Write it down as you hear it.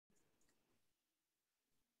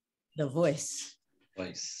The voice.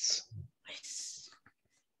 Voice. Voice.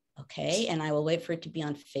 Okay, and I will wait for it to be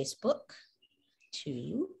on Facebook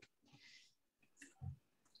too.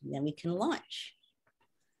 And then we can launch.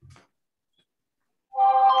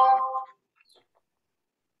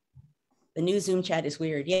 The new Zoom chat is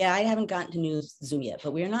weird. Yeah, I haven't gotten to new Zoom yet,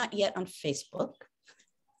 but we're not yet on Facebook.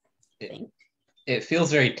 I think. It feels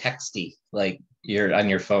very texty, like you're on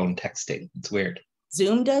your phone texting. It's weird.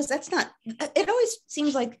 Zoom does? That's not, it always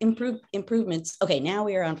seems like improvements. Okay, now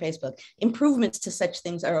we are on Facebook. Improvements to such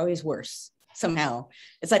things are always worse somehow.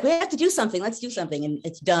 It's like, we have to do something, let's do something, and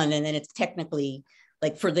it's done. And then it's technically,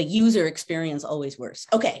 like for the user experience, always worse.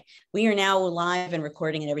 Okay, we are now live and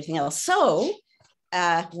recording and everything else. So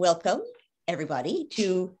welcome everybody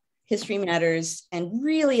to History Matters. And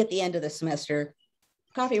really at the end of the semester,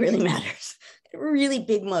 coffee really matters. A really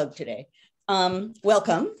big mug today.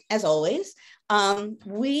 Welcome, as always.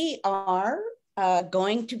 We are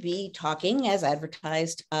going to be talking, as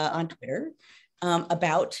advertised on Twitter,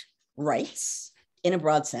 about rights in a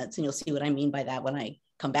broad sense, and you'll see what I mean by that when I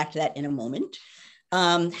come back to that in a moment.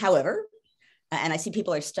 However, and I see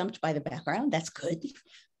people are stumped by the background, that's good.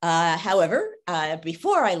 However,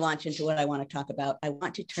 before I launch into what I want to talk about, I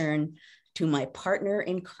want to turn to my partner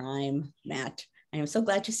in crime, Matt. I am so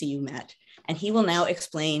glad to see you, Matt. And he will now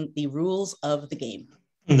explain the rules of the game.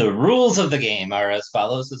 The rules of the game are as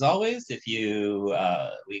follows, as always. If you,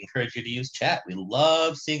 we encourage you to use chat. We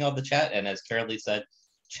love seeing all the chat. And as Carolee said,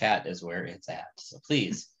 chat is where it's at. So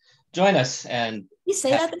please join us. And you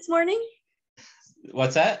say that this morning?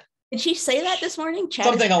 What's that? Did she say that this morning? Chat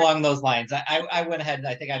something along those lines. I went ahead and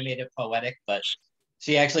I think I made it poetic, but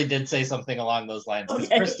she actually did say something along those lines. Because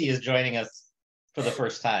okay. Christy is joining us for the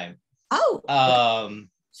first time. Oh.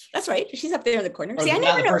 That's right. She's up there in the corner. See, I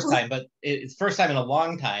never know the first time, but it's first time in a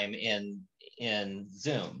long time in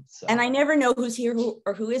Zoom. So. And I never know who's here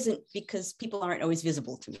or who isn't because people aren't always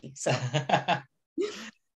visible to me. So,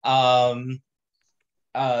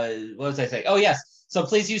 what was I saying? Oh yes. So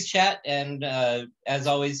please use chat, and as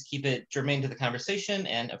always, keep it germane to the conversation,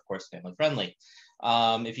 and of course, family friendly.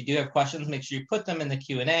 If you do have questions, make sure you put them in the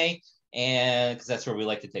Q&A. And because that's where we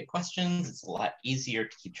like to take questions, it's a lot easier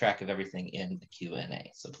to keep track of everything in the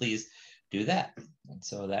Q&A. So please do that. And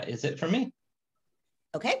so that is it for me.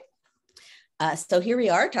 Okay. So here we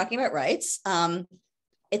are talking about rights.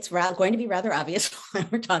 It's going to be rather obvious when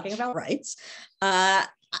we're talking about rights.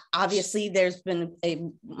 Obviously, there's been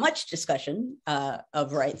much discussion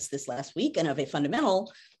of rights this last week and of a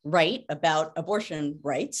fundamental right about abortion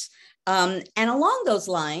rights. And along those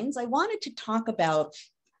lines, I wanted to talk about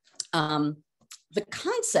the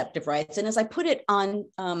concept of rights, and as I put it on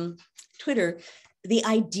Twitter, the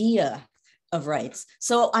idea of rights.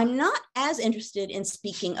 So I'm not as interested in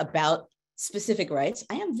speaking about specific rights.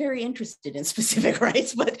 I am very interested in specific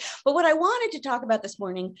rights, but what I wanted to talk about this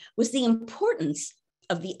morning was the importance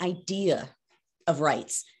of the idea of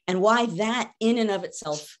rights and why that in and of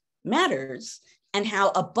itself matters, and how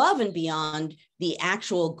above and beyond the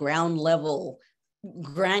actual ground level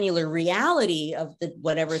granular reality of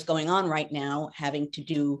whatever is going on right now having to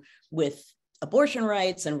do with abortion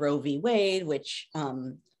rights and Roe v. Wade, which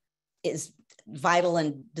is vital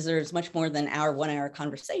and deserves much more than our 1 hour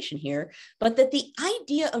conversation here, but that the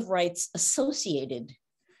idea of rights associated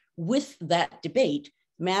with that debate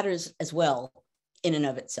matters as well in and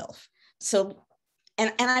of itself. So,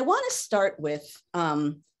 and I want to start with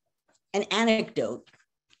an anecdote,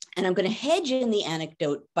 and I'm going to hedge in the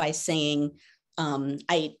anecdote by saying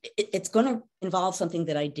it's going to involve something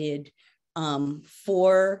that I did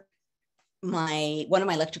for one of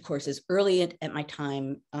my lecture courses early at my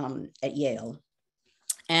time at Yale.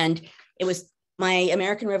 And it was my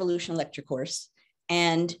American Revolution lecture course.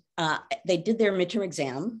 And they did their midterm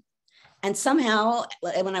exam. And somehow,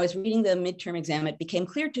 when I was reading the midterm exam, it became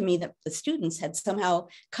clear to me that the students had somehow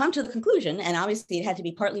come to the conclusion, and obviously it had to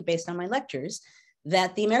be partly based on my lectures,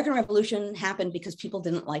 that the American Revolution happened because people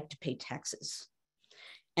didn't like to pay taxes.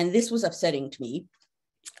 And this was upsetting to me,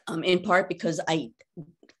 in part because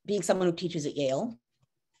being someone who teaches at Yale,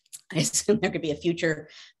 I assume there could be a future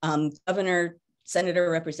governor,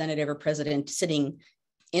 senator, representative, or president sitting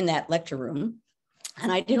in that lecture room. And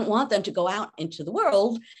I didn't want them to go out into the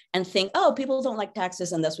world and think, oh, people don't like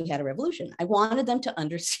taxes and thus we had a revolution. I wanted them to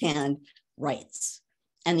understand rights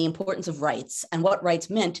and the importance of rights and what rights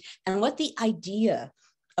meant and what the idea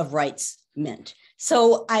of rights meant.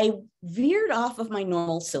 So I veered off of my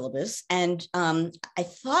normal syllabus, and I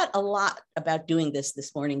thought a lot about doing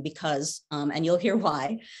this morning because, and you'll hear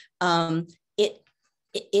why,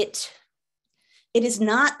 it It is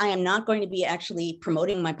not, I am not going to be actually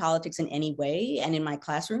promoting my politics in any way. And in my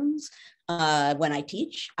classrooms, when I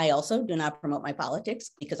teach, I also do not promote my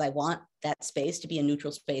politics because I want that space to be a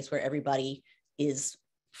neutral space where everybody is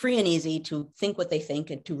free and easy to think what they think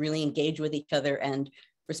and to really engage with each other and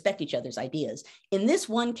respect each other's ideas. In this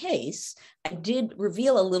one case, I did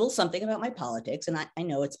reveal a little something about my politics. And I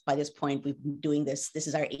know it's by this point, we've been doing this. This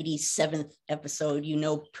is our 87th episode. You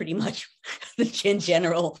know pretty much in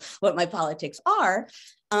general what my politics are.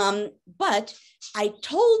 But I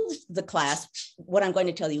told the class what I'm going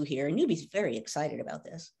to tell you here. And Newbie's very excited about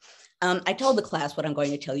this. I told the class what I'm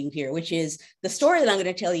going to tell you here, which is the story that I'm going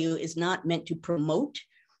to tell you is not meant to promote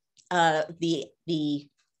the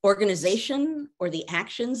organization or the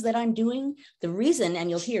actions that I'm doing. The reason, and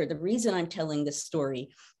you'll hear, the reason I'm telling this story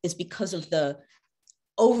is because of the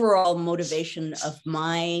overall motivation of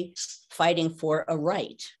my fighting for a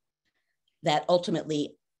right that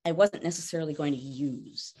ultimately I wasn't necessarily going to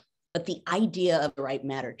use, but the idea of the right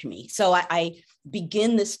mattered to me. So I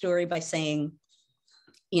begin this story by saying,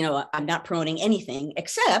 you know, I'm not promoting anything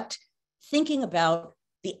except thinking about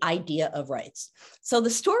the idea of rights. So the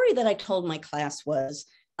story that I told my class was,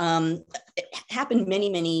 it happened many,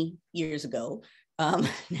 many years ago.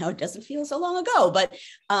 Now it doesn't feel so long ago, but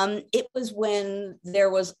it was when there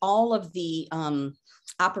was all of the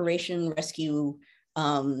Operation Rescue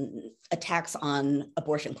attacks on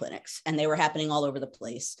abortion clinics, and they were happening all over the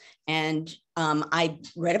place. And I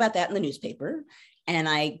read about that in the newspaper, and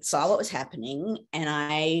I saw what was happening, and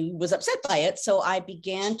I was upset by it. So I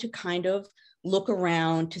began to kind of look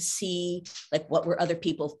around to see like what were other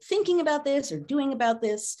people thinking about this or doing about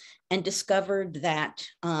this, and discovered that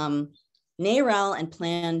NARAL and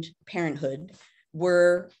Planned Parenthood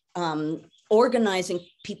were organizing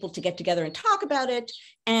people to get together and talk about it,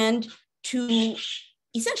 and to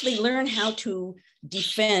essentially learn how to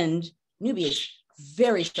defend Nubia's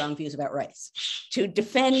very strong views about rights, to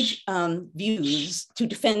defend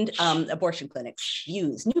abortion clinics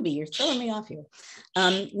views. Newbie, you're throwing me off here.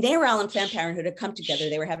 NARAL and Planned Parenthood had come together.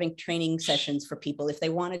 They were having training sessions for people if they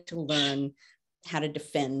wanted to learn how to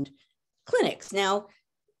defend clinics. Now,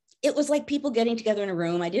 it was like people getting together in a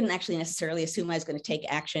room. I didn't actually necessarily assume I was going to take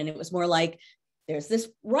action. It was more like, there's this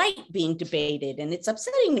right being debated, and it's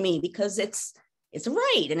upsetting to me because it's a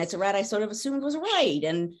right, and it's a right I sort of assumed was a right,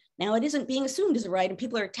 and now it isn't being assumed as a right, and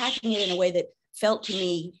people are attacking it in a way that felt to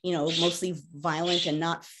me, you know, mostly violent and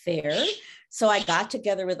not fair. So I got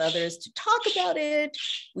together with others to talk about it.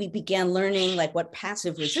 We began learning like what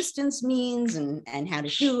passive resistance means and how to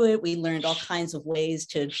do it. We learned all kinds of ways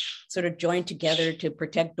to sort of join together to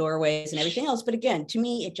protect doorways and everything else. But again, to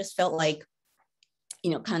me, it just felt like,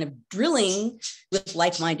 you know, kind of drilling with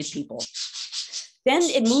like-minded people. Then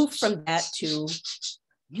it moved from that to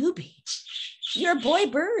Newbie. You're a boy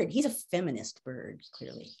bird. He's a feminist bird,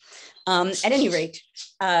 clearly. At any rate,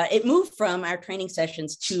 it moved from our training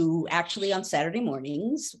sessions to actually on Saturday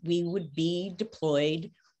mornings, we would be deployed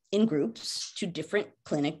in groups to different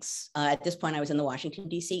clinics. At this point, I was in the Washington,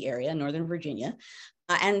 D.C. area, Northern Virginia,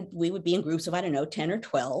 and we would be in groups of, I don't know, 10 or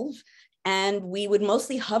 12. And we would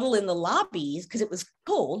mostly huddle in the lobbies because it was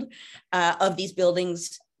cold of these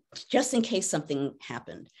buildings just in case something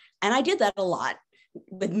happened. And I did that a lot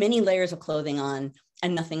with many layers of clothing on,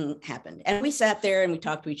 and nothing happened. And we sat there and we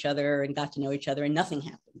talked to each other and got to know each other, and nothing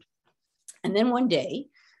happened. And then one day,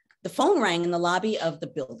 the phone rang in the lobby of the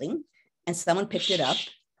building, and someone picked it up,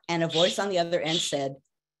 and a voice on the other end said,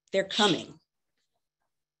 "They're coming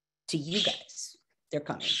to you guys. They're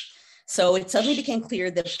coming." So it suddenly became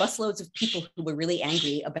clear that busloads of people who were really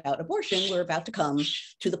angry about abortion were about to come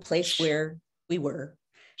to the place where we were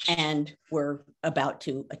and were about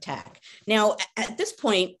to attack. Now, at this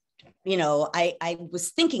point, you know, I was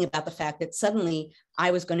thinking about the fact that suddenly I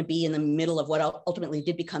was going to be in the middle of what ultimately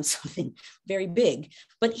did become something very big.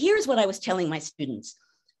 But here's what I was telling my students.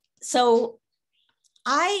 So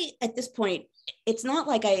at this point, it's not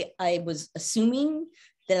like I was assuming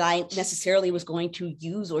that I necessarily was going to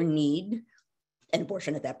use or need an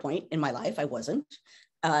abortion at that point in my life. I wasn't.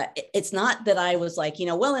 It's not that I was like, you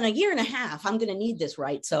know, well, in a year and a half, I'm going to need this,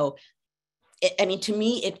 right? So, I mean, to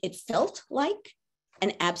me, it felt like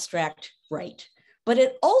an abstract right, but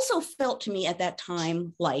it also felt to me at that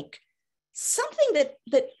time like something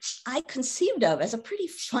that I conceived of as a pretty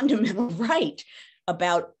fundamental right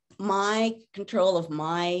about my control of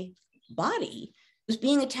my body was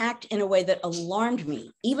being attacked in a way that alarmed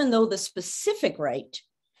me, even though the specific right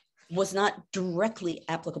was not directly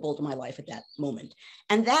applicable to my life at that moment.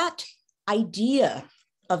 And that idea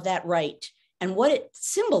of that right and what it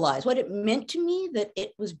symbolized, what it meant to me that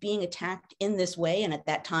it was being attacked in this way, and at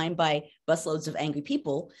that time by busloads of angry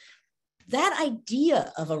people, that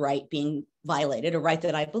idea of a right being violated, a right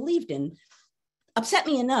that I believed in, upset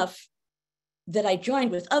me enough that I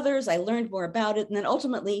joined with others. I learned more about it. And then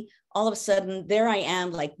ultimately, all of a sudden, there I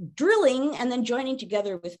am, like drilling and then joining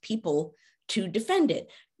together with people to defend it.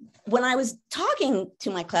 When I was talking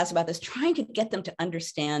to my class about this, trying to get them to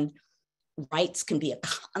understand rights can be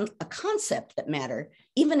a concept that matter,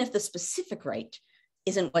 even if the specific right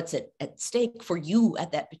isn't what's at stake for you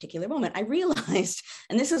at that particular moment, I realized,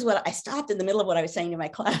 and this is what I stopped in the middle of what I was saying to my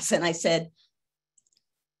class, and I said,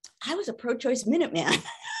 I was a pro-choice Minuteman.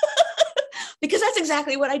 Because that's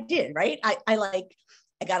exactly what I did, right?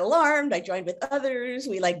 I got alarmed, I joined with others,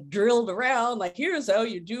 we like drilled around, like, here's how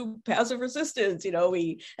you do passive resistance, and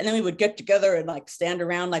then we would get together and like stand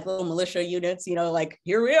around like little militia units, like,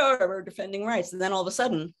 here we are, we're defending rights. And then all of a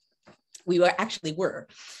sudden, we were.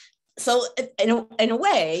 So in a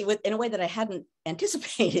way that I hadn't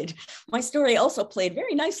anticipated, my story also played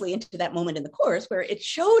very nicely into that moment in the course where it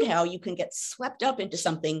showed how you can get swept up into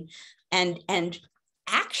something and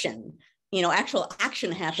action, actual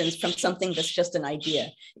action happens from something that's just an idea.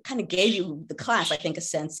 It kind of gave you, the class, I think, a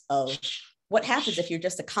sense of what happens if you're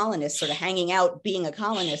just a colonist sort of hanging out being a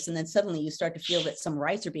colonist, and then suddenly you start to feel that some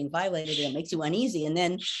rights are being violated and it makes you uneasy. And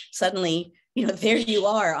then suddenly, there you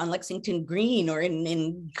are on Lexington Green or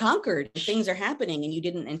in Concord, things are happening and you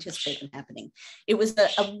didn't anticipate them happening. It was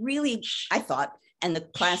a really, I thought, and the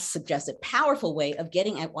class suggested, powerful way of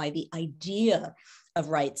getting at why the idea of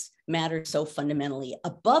rights matters so fundamentally,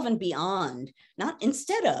 above and beyond, not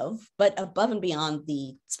instead of, but above and beyond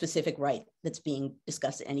the specific right that's being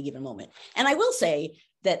discussed at any given moment. And I will say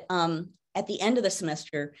that at the end of the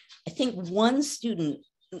semester, I think one student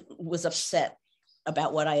was upset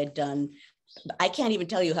about what I had done. I can't even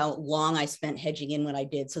tell you how long I spent hedging in when I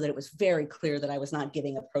did, so that it was very clear that I was not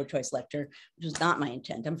giving a pro-choice lecture, which was not my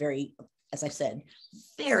intent. I'm very, as I said,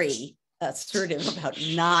 very assertive about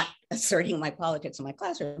not asserting my politics in my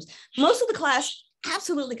classrooms. Most of the class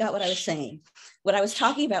absolutely got what I was saying. What I was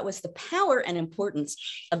talking about was the power and importance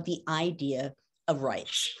of the idea of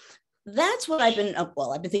rights. That's what I've been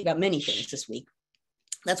thinking about many things this week.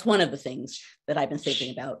 That's one of the things that I've been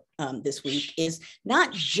thinking about this week, is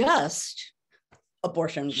not just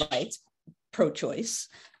abortion rights, pro-choice,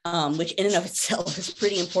 which in and of itself is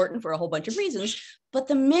pretty important for a whole bunch of reasons, but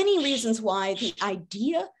the many reasons why the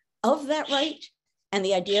idea of that right and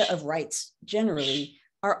the idea of rights generally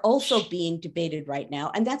are also being debated right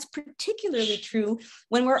now. And that's particularly true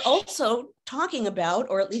when we're also talking about,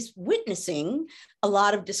 or at least witnessing, a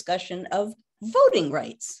lot of discussion of voting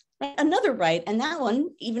rights, right? Another right, and that one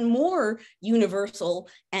even more universal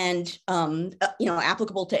and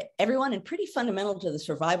applicable to everyone and pretty fundamental to the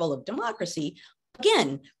survival of democracy.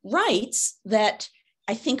 Again, rights that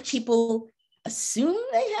I think people assume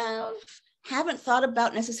they haven't thought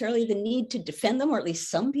about necessarily the need to defend them, or at least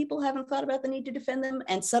some people haven't thought about the need to defend them.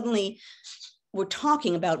 And suddenly we're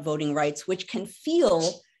talking about voting rights, which can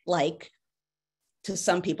feel like, to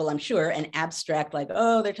some people, I'm sure, an abstract, like,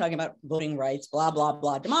 oh, they're talking about voting rights, blah, blah,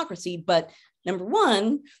 blah, democracy. But number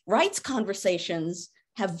one, rights conversations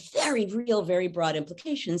have very real, very broad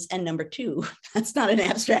implications. And number two, that's not an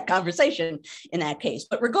abstract conversation in that case.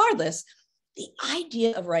 But regardless, the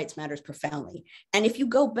idea of rights matters profoundly. And if you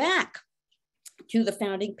go back to the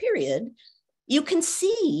founding period, you can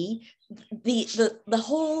see the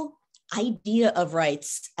whole idea of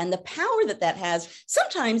rights and the power that has,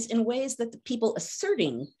 sometimes in ways that the people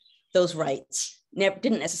asserting those rights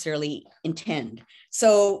didn't necessarily intend.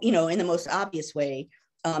 So, in the most obvious way,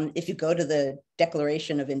 if you go to the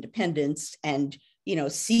Declaration of Independence and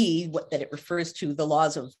see that it refers to the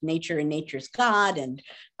laws of nature and nature's God, and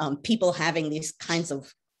people having these kinds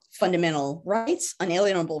of fundamental rights,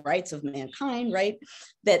 unalienable rights of mankind, right?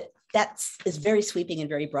 That is very sweeping and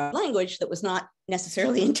very broad language that was not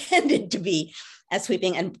necessarily intended to be as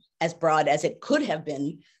sweeping and as broad as it could have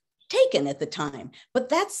been taken at the time. But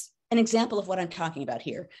that's an example of what I'm talking about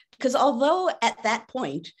here. Because although at that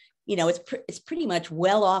point, it's pretty much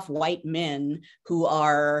well-off white men who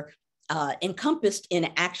are encompassed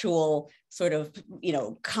in actual sort of,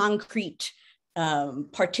 concrete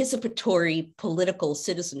participatory political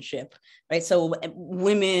citizenship, right? So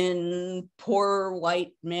women, poor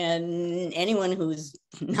white men, anyone who's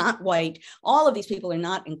not white, all of these people are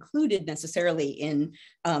not included necessarily in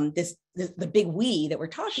the big we that we're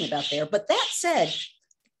talking about there. But that said,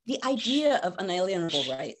 the idea of unalienable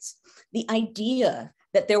rights, the idea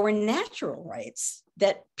that there were natural rights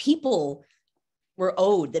that people were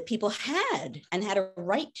owed, that people had and had a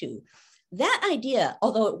right to, that idea,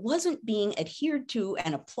 although it wasn't being adhered to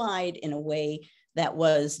and applied in a way that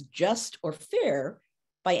was just or fair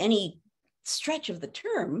by any stretch of the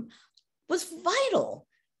term, was vital,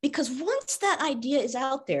 because once that idea is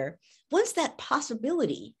out there, once that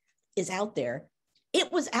possibility is out there,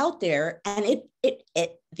 it was out there, and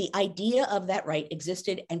the idea of that right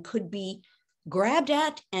existed and could be grabbed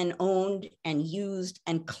at and owned and used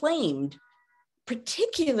and claimed,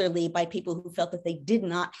 particularly by people who felt that they did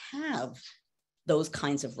not have those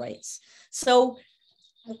kinds of rights. So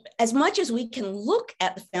as much as we can look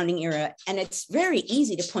at the founding era, and it's very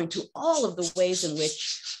easy to point to all of the ways in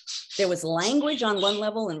which there was language on one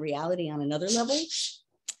level and reality on another level,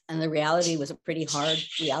 and the reality was a pretty hard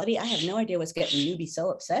reality. I have no idea what's getting Newbie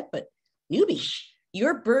so upset, but Newbie,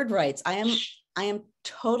 your bird rights, I am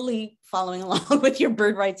totally following along with your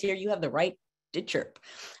bird rights here. You have the right to chirp.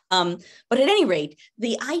 But at any rate,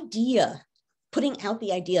 the idea, putting out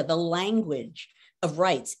the idea, the language of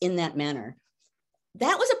rights in that manner,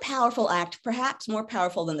 that was a powerful act, perhaps more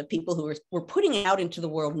powerful than the people who were putting it out into the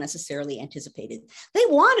world necessarily anticipated. They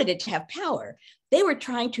wanted it to have power. They were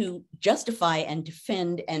trying to justify and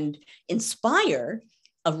defend and inspire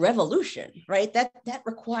a revolution, right? That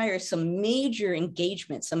requires some major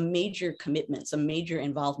engagement, some major commitment, some major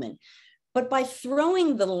involvement. But by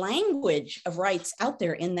throwing the language of rights out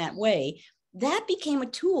there in that way, that became a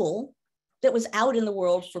tool that was out in the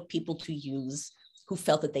world for people to use who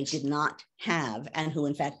felt that they did not have, and who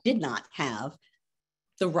in fact did not have,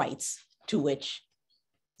 the rights to which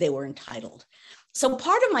they were entitled. So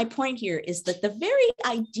part of my point here is that the very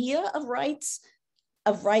idea of rights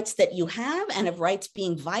that you have and of rights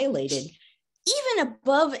being violated, even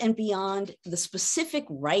above and beyond the specific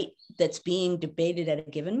right that's being debated at a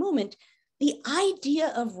given moment, the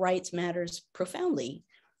idea of rights matters profoundly,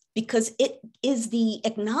 because it is the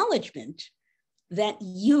acknowledgement that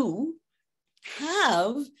you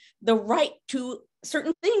have the right to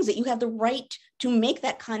certain things, that you have the right to make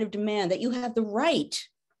that kind of demand, that you have the right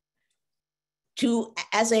to,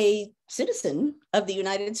 as a citizen of the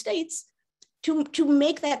United States, to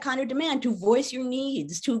make that kind of demand, to voice your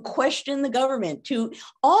needs, to question the government, to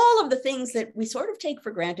all of the things that we sort of take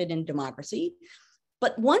for granted in democracy.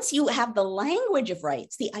 But once you have the language of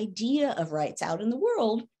rights, the idea of rights out in the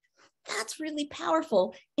world, that's really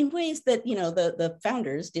powerful in ways that, you know, the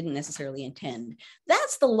founders didn't necessarily intend.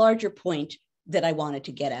 That's the larger point that I wanted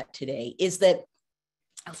to get at today, is that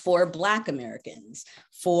for Black Americans,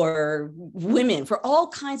 for women, for all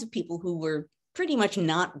kinds of people who were pretty much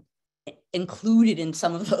not included in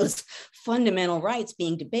some of those fundamental rights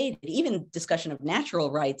being debated, even discussion of natural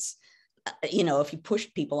rights, you know, if you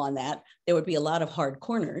pushed people on that, there would be a lot of hard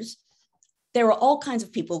corners. There were all kinds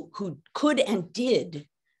of people who could and did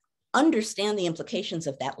understand the implications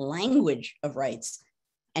of that language of rights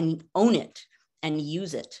and own it and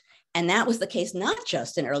use it. And that was the case not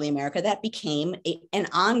just in early America. That became an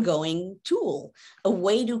ongoing tool, a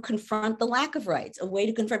way to confront the lack of rights, a way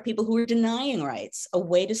to confront people who were denying rights, a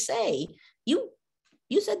way to say, you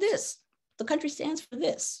said this, the country stands for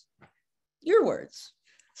this, your words.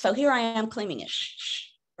 So here I am claiming it,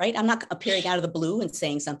 right? I'm not appearing out of the blue and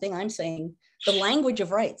saying something. I'm saying the language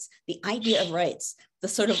of rights, the idea of rights, the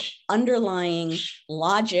sort of underlying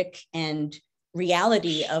logic and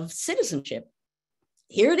reality of citizenship.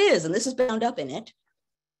 Here it is, and this is bound up in it,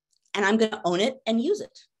 and I'm going to own it and use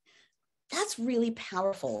it. That's really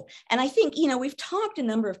powerful. And I think, you know, we've talked a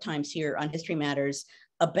number of times here on History Matters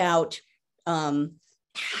about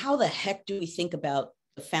how the heck do we think about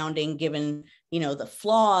the founding, given, you know, the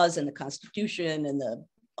flaws in the Constitution and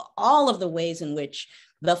all of the ways in which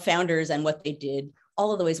the founders and what they did,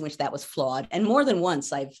 all of the ways in which that was flawed. And more than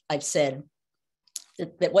once, I've said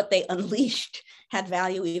that what they unleashed had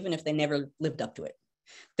value, even if they never lived up to it.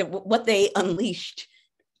 That what they unleashed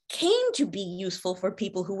came to be useful for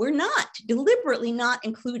people who were not, deliberately not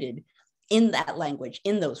included in that language,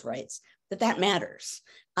 in those rights, that matters.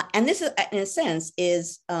 And this, is, in a sense,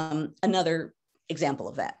 is another example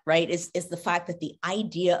of that, right? Is the fact that the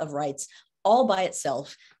idea of rights all by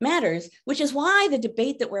itself matters, which is why the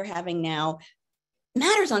debate that we're having now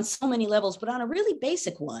matters on so many levels, but on a really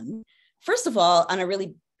basic one. First of all, in a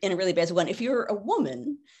really basic one, if you're a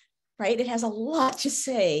woman, right, it has a lot to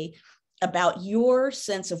say about your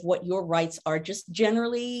sense of what your rights are just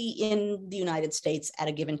generally in the United States at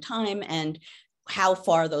a given time and how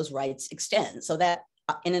far those rights extend. So that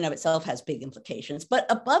in and of itself has big implications. But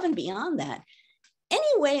above and beyond that,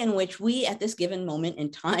 any way in which we at this given moment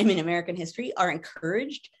in time in American history are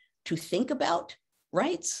encouraged to think about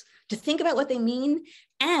rights, to think about what they mean,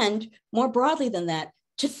 and more broadly than that,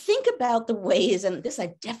 to think about the ways, and this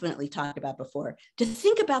I've definitely talked about before, to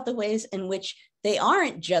think about the ways in which they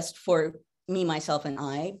aren't just for me, myself, and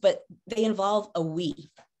I, but they involve a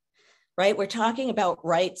we, right? We're talking about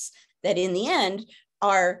rights that in the end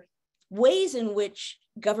are ways in which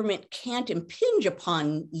government can't impinge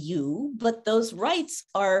upon you, but those rights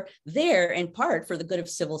are there in part for the good of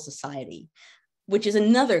civil society, which is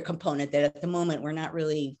another component that at the moment we're not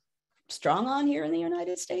really strong on here in the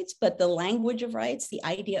United States. But the language of rights, the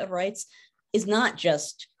idea of rights, is not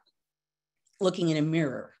just looking in a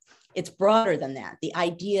mirror. It's broader than that. The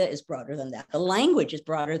idea is broader than that. The language is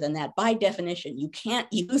broader than that. By definition, you can't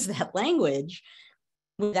use that language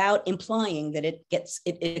without implying that it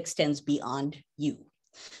extends beyond you.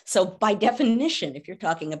 So by definition, if you're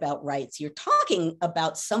talking about rights, you're talking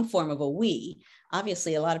about some form of a we.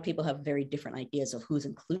 Obviously, a lot of people have very different ideas of who's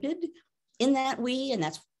included in that we, and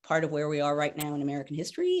that's part of where we are right now in American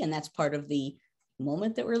history, and that's part of the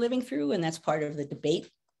moment that we're living through, and that's part of the debate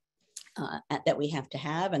that we have to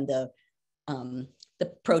have, and the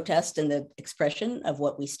protest and the expression of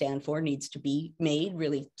what we stand for needs to be made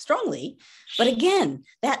really strongly. But again,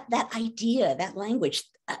 that idea, that language,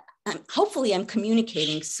 hopefully I'm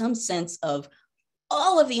communicating some sense of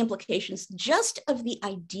all of the implications just of the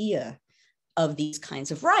idea of these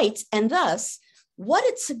kinds of rights, and thus what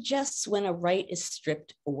it suggests when a right is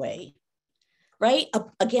stripped away, right?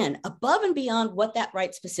 Again, above and beyond what that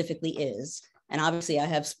right specifically is, and obviously I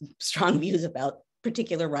have strong views about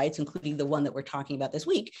particular rights, including the one that we're talking about this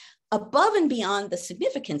week, above and beyond the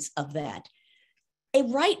significance of that, a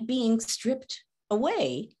right being stripped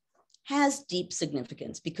away has deep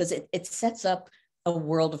significance because it sets up a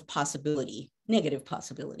world of possibility, negative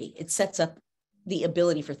possibility. It sets up the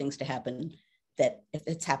ability for things to happen that if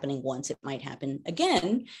it's happening once, it might happen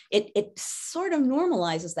again. It sort of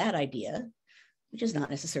normalizes that idea, which is not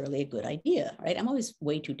necessarily a good idea, right? I'm always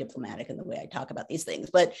way too diplomatic in the way I talk about these things.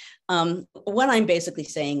 But what I'm basically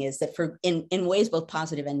saying is that in ways both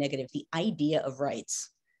positive and negative, the idea of rights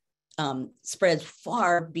spreads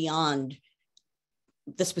far beyond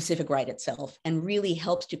the specific right itself and really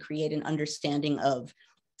helps to create an understanding of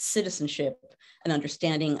citizenship, an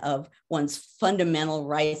understanding of one's fundamental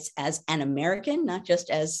rights as an American, not just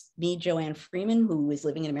as me, Joanne Freeman, who was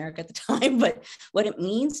living in America at the time, but what it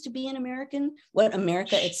means to be an American, what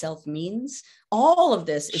America itself means. All of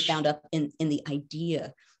this is bound up in the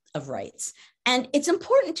idea of rights. And it's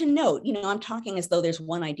important to note, I'm talking as though there's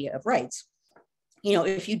one idea of rights.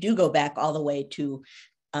 If you do go back all the way to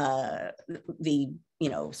the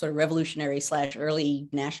sort of revolutionary / early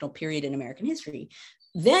national period in American history,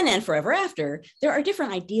 then and forever after, there are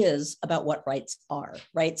different ideas about what rights are,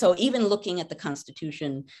 right? So even looking at the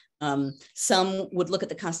Constitution, some would look at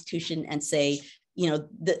the Constitution and say,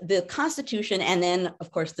 the Constitution, and then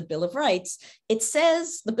of course the Bill of Rights, it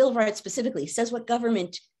says, the Bill of Rights specifically says what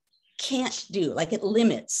government can't do, like it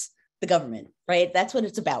limits the government, right? That's what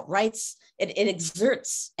it's about. Rights, it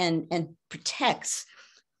exerts and protects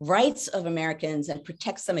rights of Americans and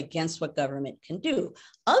protects them against what government can do.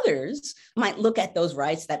 Others might look at those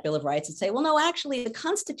rights, that Bill of Rights, and say, well, no, actually the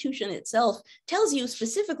Constitution itself tells you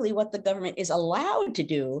specifically what the government is allowed to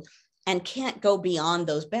do and can't go beyond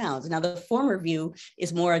those bounds. Now, the former view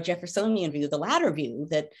is more a Jeffersonian view. The latter view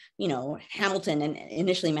that, Hamilton and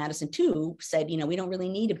initially Madison too said, we don't really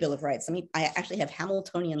need a Bill of Rights. I actually have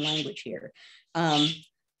Hamiltonian language here.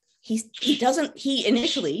 He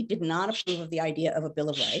initially did not approve of the idea of a Bill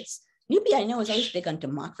of Rights. Newby, I know, is always big on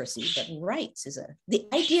democracy, but rights is the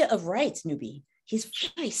idea of rights, Newby. He's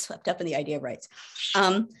very swept up in the idea of rights.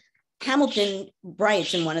 Hamilton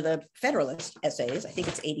writes in one of the Federalist essays, I think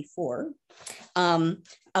it's 84,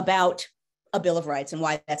 about a Bill of Rights and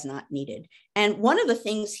why that's not needed. And one of the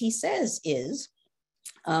things he says is,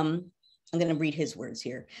 I'm going to read his words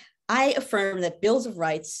here. I affirm that bills of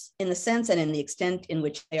rights, in the sense and in the extent in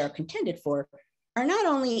which they are contended for, are not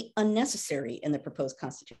only unnecessary in the proposed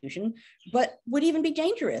Constitution, but would even be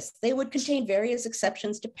dangerous. They would contain various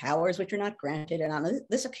exceptions to powers which are not granted, and on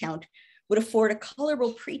this account would afford a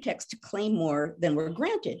colorable pretext to claim more than were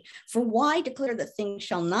granted. For why declare that things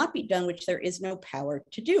shall not be done which there is no power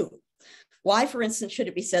to do? Why, for instance, should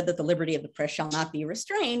it be said that the liberty of the press shall not be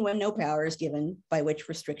restrained when no power is given by which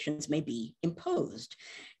restrictions may be imposed?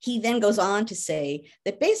 He then goes on to say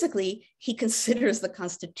that basically he considers the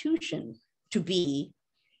Constitution to be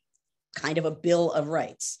kind of a Bill of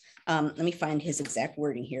Rights. Let me find his exact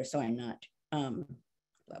wording here so I'm not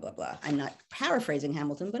blah, blah, blah. I'm not paraphrasing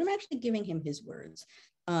Hamilton, but I'm actually giving him his words.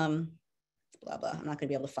 Blah, blah. I'm not going to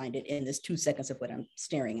be able to find it in this 2 seconds of what I'm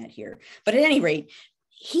staring at here. But at any rate,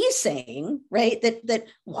 he's saying, right, that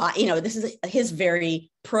why, this is his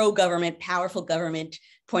very pro-government, powerful government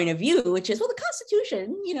point of view, which is, well, the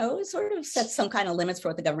Constitution, sort of sets some kind of limits for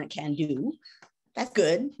what the government can do. That's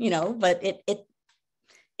good, but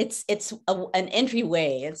it's an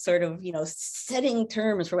entryway. It's sort of, setting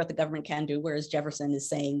terms for what the government can do, whereas Jefferson is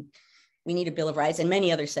saying, we need a Bill of Rights, and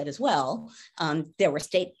many others said as well. There were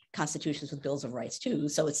state constitutions with bills of rights too,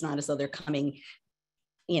 so it's not as though they're coming,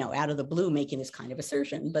 out of the blue making this kind of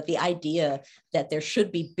assertion. But the idea that there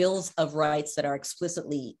should be bills of rights that are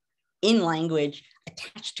explicitly in language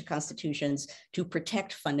attached to constitutions to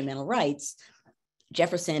protect fundamental rights.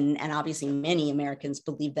 Jefferson and obviously many Americans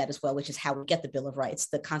believe that as well, which is how we get the Bill of Rights.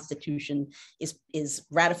 The Constitution is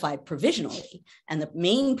ratified provisionally, and the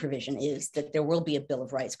main provision is that there will be a Bill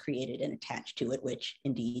of Rights created and attached to it, which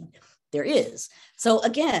indeed there is. So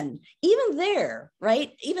again, even there,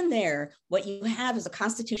 right? Even there, what you have is a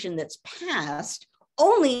Constitution that's passed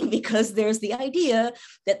only because there's the idea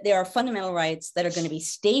that there are fundamental rights that are going to be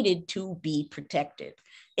stated to be protected.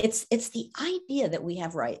 It's the idea that we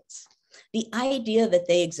have rights, the idea that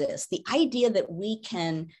they exist, the idea that we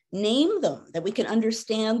can name them, that we can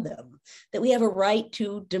understand them, that we have a right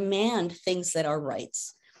to demand things that are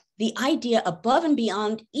rights. The idea above and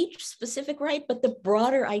beyond each specific right, but the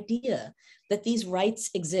broader idea that these rights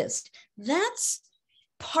exist. That's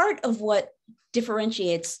part of what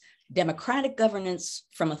differentiates democratic governance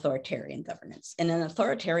from authoritarian governance. In an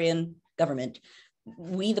authoritarian government,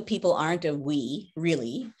 we the people aren't a we,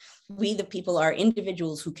 really. We the people are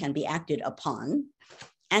individuals who can be acted upon.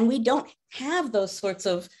 And we don't have those sorts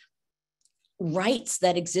of rights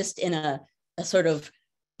that exist in a sort of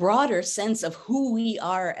broader sense of who we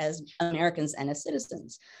are as Americans and as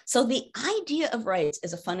citizens. So the idea of rights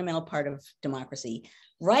is a fundamental part of democracy.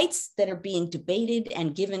 Rights that are being debated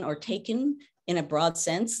and given or taken in a broad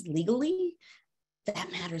sense legally,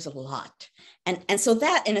 that matters a lot. And so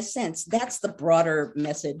that, in a sense, that's the broader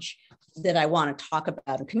message that I want to talk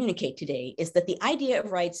about and communicate today, is that the idea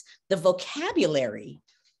of rights, the vocabulary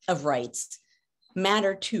of rights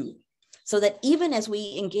matter too. So that even as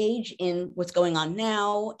we engage in what's going on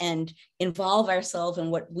now and involve ourselves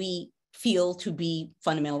in what we feel to be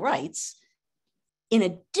fundamental rights, in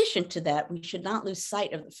addition to that, we should not lose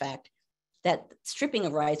sight of the fact that stripping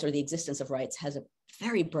of rights or the existence of rights has a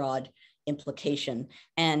very broad implication.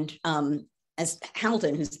 And as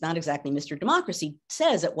Hamilton, who's not exactly Mr. Democracy,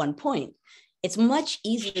 says at one point, it's much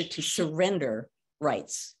easier to surrender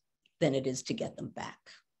rights than it is to get them back.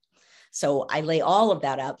 So I lay all of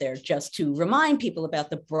that out there just to remind people about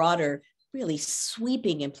the broader, really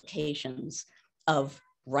sweeping implications of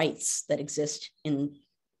rights that exist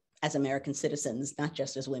as American citizens, not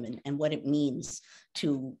just as women, and what it means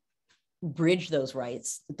to bridge those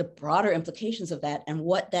rights, the broader implications of that, and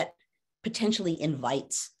what that potentially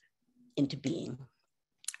invites into being.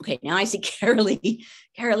 Okay, now I see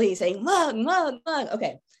Carolee saying, mug, mug, mug.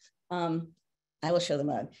 Okay, I will show the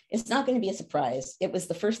mug. It's not going to be a surprise. It was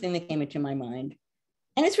the first thing that came into my mind.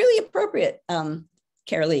 And it's really appropriate,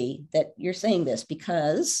 Carolee, that you're saying this,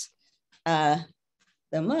 because the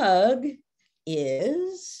mug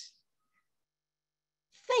is,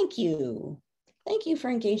 thank you. Thank you for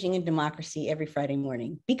engaging in democracy every Friday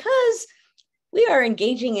morning, because we are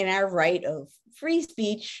engaging in our right of free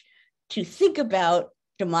speech to think about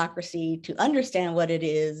democracy, to understand what it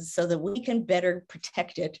is so that we can better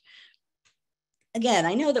protect it. Again,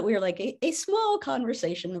 I know that we're like a small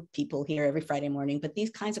conversation of people here every Friday morning, but these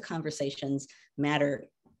kinds of conversations matter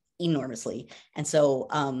enormously. And so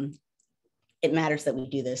it matters that we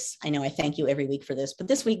do this. I know I thank you every week for this, but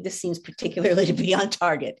this week, this seems particularly to be on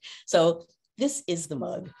target. So this is the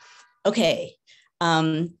mug. Okay,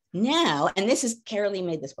 now, and this is, Carolee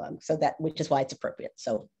made this mug, so that, which is why it's appropriate.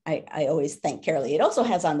 So I always thank Carolee. It also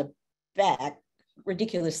has on the back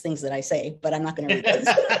ridiculous things that I say, but I'm not going to read those.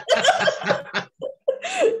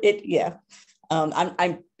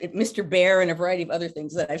 I'm Mr. Bear and a variety of other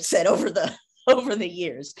things that I've said over the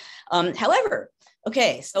years. However,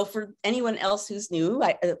 okay, so for anyone else who's new,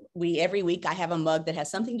 every week I have a mug that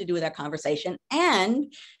has something to do with our conversation,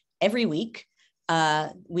 and every week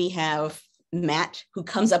we have Matt, who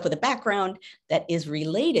comes up with a background that is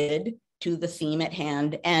related to the theme at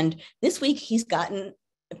hand. And this week he's gotten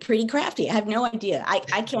pretty crafty. I have no idea.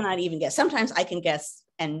 I cannot even guess. Sometimes I can guess,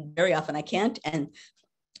 and very often I can't. And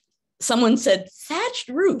someone said thatched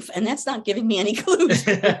roof, and that's not giving me any clues.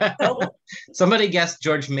 Somebody guessed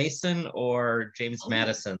George Mason or James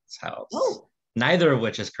Madison's house. Oh. Neither of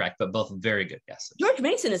which is correct, but both very good guesses. George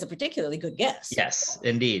Mason is a particularly good guess. Yes,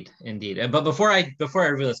 indeed. But before I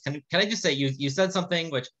reveal this, can I just say you said something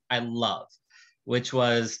which I love, which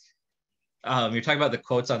was you're talking about the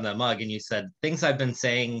quotes on the mug, and you said things I've been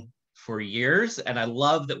saying for years, and I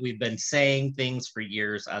love that we've been saying things for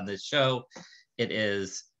years on this show. It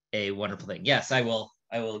is a wonderful thing. Yes, I will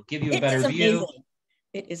give you a better view.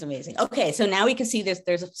 It is amazing. Okay, so now we can see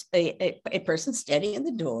there's a person standing in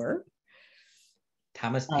the door.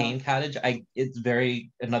 Thomas Uh, Paine Cottage. It's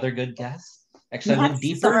another good guess. Actually, I Not went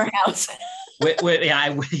deeper. Summer House.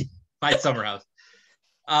 I my summer house.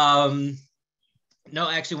 No,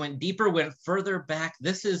 I actually went deeper, went further back.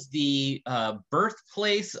 This is the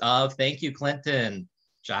birthplace of, thank you, Clinton,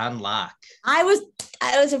 John Locke. I was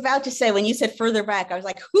about to say, when you said further back, I was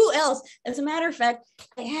like, who else? As a matter of fact,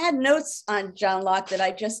 I had notes on John Locke that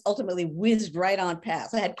I just ultimately whizzed right on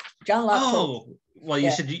past. I had John Locke. Oh, well,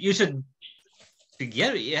 you should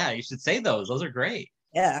get it. Yeah, you should say those. Those are great.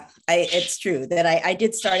 Yeah, it's true that I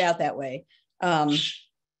did start out that way. And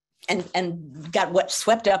got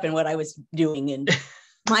swept up in what I was doing, and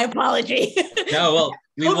my apology. No, well,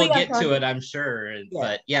 we Totally will get to it, I'm sure. Yeah.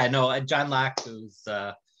 But yeah, no, John Locke, who's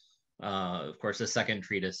of course the second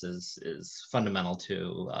treatise is fundamental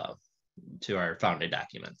to our founding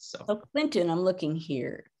documents. So Clinton, I'm looking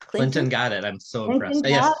here. Clinton got it. I'm so impressed.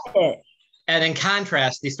 Clinton got it. And in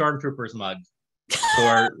contrast, the stormtroopers mug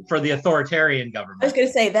for the authoritarian government. I was going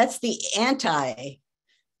to say that's the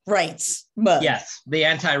anti-rights mug. Yes, the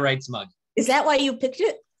anti-rights mug. Is that why you picked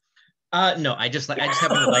it? No, I just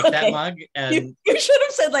happen to like that mug. And you should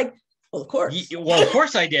have said, like, well, of course. Well, of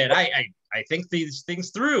course I did. I think these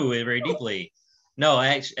things through very deeply. No,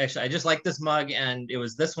 I just like this mug, and it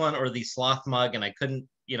was this one or the sloth mug, and I couldn't,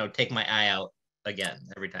 take my eye out again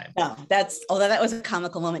every time. No, although that was a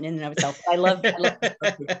comical moment in and of itself. I love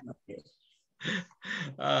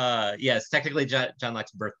yes, technically John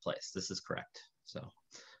Locke's birthplace. This is correct. So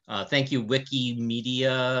thank you,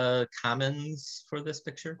 Wikimedia Commons, for this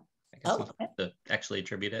picture. I guess okay. To actually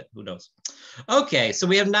attribute it. Who knows? Okay, so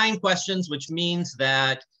we have 9 questions, which means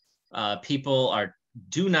that people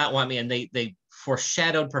do not want me, and they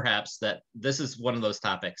foreshadowed perhaps that this is one of those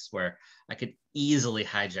topics where I could easily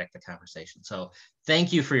hijack the conversation. So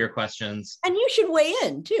thank you for your questions. And you should weigh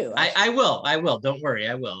in too. I will. Don't worry.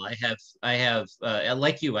 I will. I have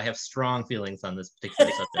like you, I have strong feelings on this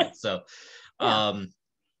particular subject. So,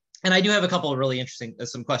 and I do have a couple of really interesting,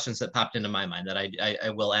 some questions that popped into my mind that I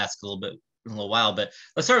will ask in a little while, but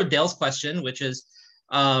let's start with Dale's question, which is,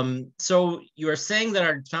 so you are saying that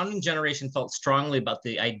our founding generation felt strongly about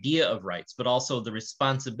the idea of rights, but also the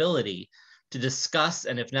responsibility to discuss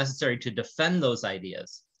and, if necessary, to defend those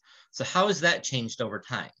ideas. So how has that changed over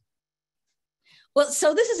time? Well,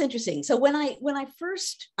 so this is interesting. So when I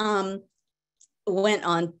first went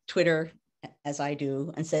on Twitter, as I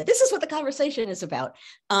do, and said, this is what the conversation is about,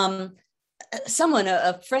 someone,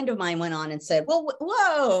 a friend of mine, went on and said, well,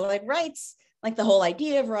 whoa, like rights, like the whole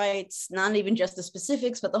idea of rights, not even just the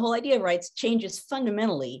specifics, but the whole idea of rights changes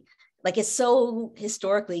fundamentally. Like, it's so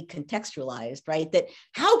historically contextualized, right? That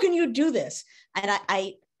how can you do this? And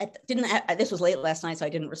I didn't, this was late last night, so I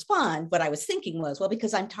didn't respond. What I was thinking was, well,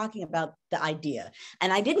 because I'm talking about the idea.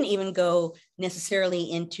 And I didn't even go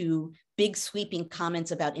necessarily into big sweeping comments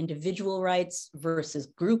about individual rights versus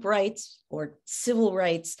group rights or civil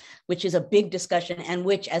rights, which is a big discussion, and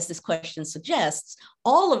which, as this question suggests,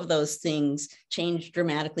 all of those things change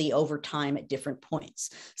dramatically over time at different points.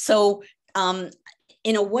 So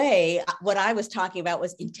in a way, what I was talking about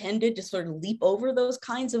was intended to sort of leap over those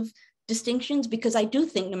kinds of distinctions, because I do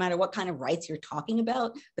think no matter what kind of rights you're talking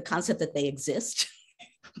about, the concept that they exist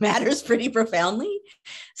matters pretty profoundly.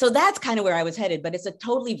 So that's kind of where I was headed, but it's a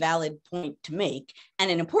totally valid point to make and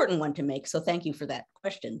an important one to make. So thank you for that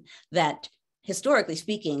question, that historically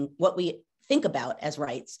speaking, what we think about as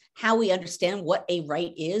rights, how we understand what a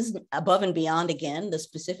right is, above and beyond, again, the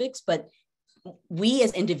specifics, but we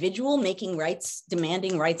as individual making rights,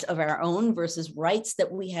 demanding rights of our own versus rights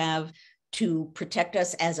that we have to protect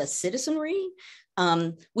us as a citizenry.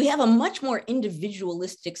 We have a much more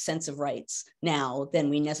individualistic sense of rights now than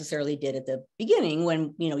we necessarily did at the beginning,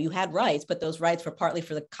 when you had rights, but those rights were partly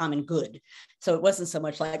for the common good. So it wasn't so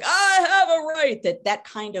much like, I have a right, that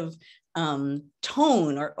kind of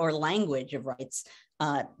tone or language of rights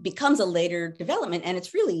becomes a later development. And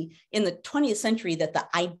it's really in the 20th century that the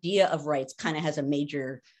idea of rights kind of has a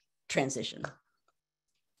major transition.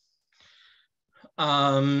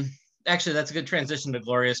 Actually, that's a good transition to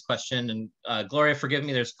Gloria's question. And Gloria, forgive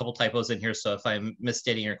me, there's a couple typos in here. So if I'm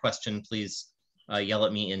misstating your question, please yell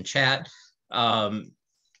at me in chat.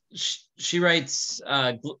 She writes,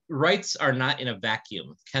 rights are not in a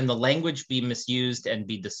vacuum. Can the language be misused and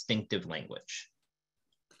be distinctive language?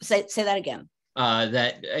 Say that again. And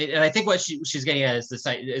I think what she's getting at is this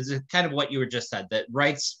is kind of what you were just said, that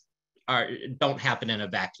rights don't happen in a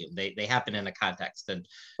vacuum. They happen in a context. And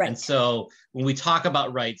right. And so when we talk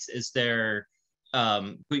about rights, is there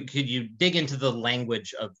could you dig into the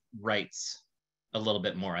language of rights a little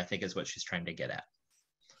bit more, I think is what she's trying to get at.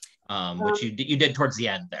 Which you did towards the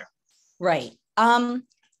end there. Right.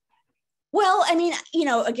 Well, I mean,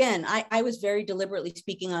 again, I was very deliberately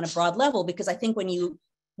speaking on a broad level because I think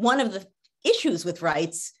one of the issues with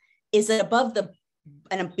rights is that above the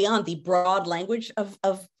and beyond the broad language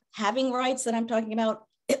of having rights that I'm talking about,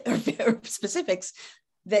 or specifics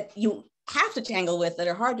that you have to tangle with, that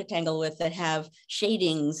are hard to tangle with, that have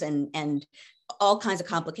shadings and all kinds of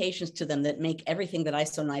complications to them that make everything that I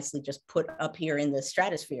so nicely just put up here in the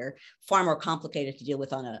stratosphere far more complicated to deal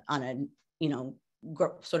with on a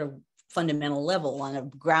sort of fundamental level, on a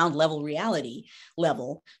ground level reality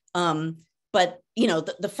level. But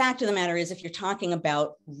the fact of the matter is, if you're talking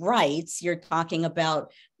about rights, you're talking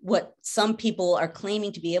about what some people are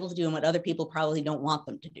claiming to be able to do and what other people probably don't want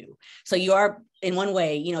them to do. So you are, in one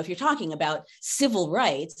way, if you're talking about civil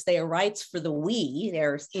rights, they are rights for the we,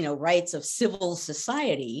 they're, rights of civil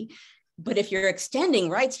society. But if you're extending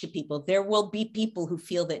rights to people, there will be people who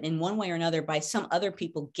feel that in one way or another, by some other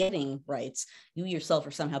people getting rights, you yourself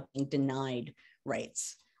are somehow being denied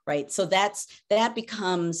rights, right? So that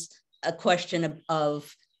becomes a question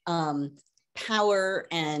of power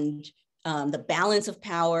and the balance of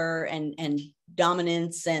power and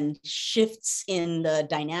dominance and shifts in the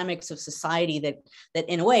dynamics of society that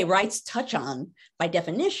in a way rights touch on by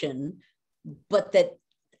definition, but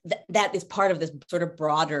that is part of this sort of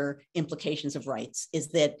broader implications of rights, is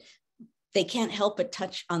that they can't help but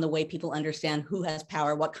touch on the way people understand who has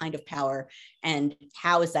power, what kind of power, and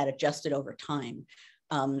how is that adjusted over time.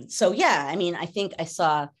 So yeah, I mean, I think I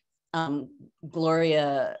saw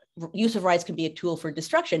Gloria, use of rights can be a tool for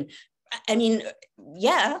destruction. I mean,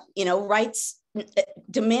 yeah, rights,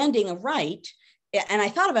 demanding a right. And I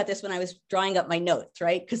thought about this when I was drawing up my notes,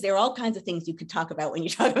 right? Because there are all kinds of things you could talk about when you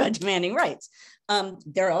talk about demanding rights.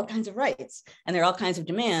 There are all kinds of rights and there are all kinds of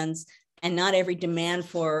demands, and not every demand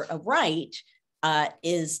for a right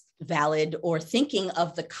is valid, or thinking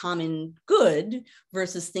of the common good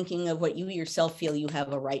versus thinking of what you yourself feel you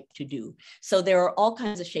have a right to do. So there are all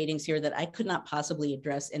kinds of shadings here that I could not possibly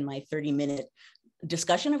address in my 30-minute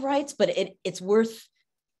discussion of rights, but it's worth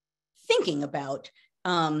thinking about.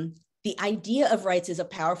 The idea of rights is a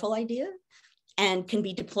powerful idea and can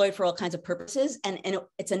be deployed for all kinds of purposes. And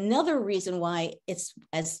it's another reason why it's,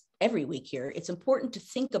 as every week here, it's important to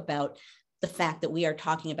think about the fact that we are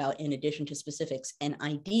talking about, in addition to specifics, an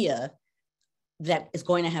idea that is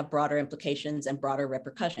going to have broader implications and broader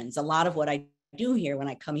repercussions. A lot of what I do here when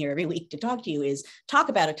I come here every week to talk to you is talk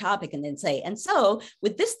about a topic and then say, and so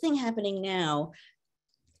with this thing happening now,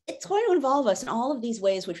 it's going to involve us in all of these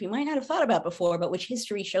ways, which we might not have thought about before, but which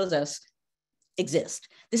history shows us exist.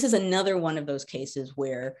 This is another one of those cases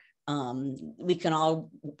where we can all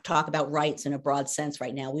talk about rights in a broad sense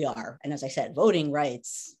right now. We are. And as I said, voting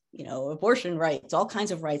rights, abortion rights, all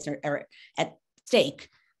kinds of rights are at stake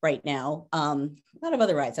right now. A lot of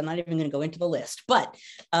other rights. I'm not even going to go into the list, but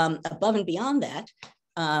above and beyond that,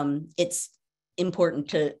 it's important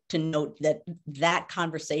to note that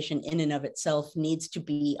conversation in and of itself needs to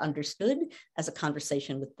be understood as a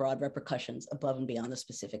conversation with broad repercussions above and beyond the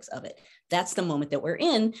specifics of it. That's the moment that we're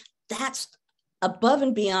in. That's above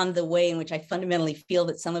and beyond the way in which I fundamentally feel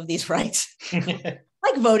that some of these rights,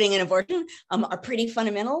 like voting and abortion, are pretty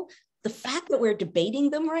fundamental. The fact that we're debating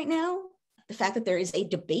them right now, the fact that there is a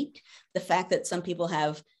debate, the fact that some people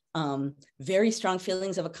have very strong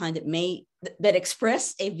feelings of a kind that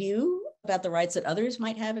express a view about the rights that others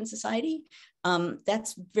might have in society,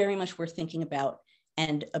 that's very much worth thinking about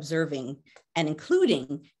and observing and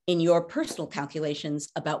including in your personal calculations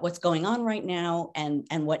about what's going on right now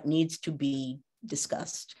and what needs to be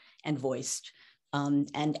discussed and voiced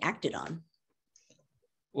and acted on.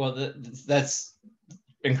 Well, that's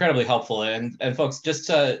incredibly helpful. And folks, just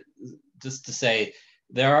to say,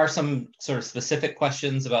 there are some sort of specific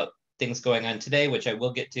questions about things going on today, which I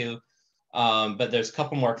will get to. But there's a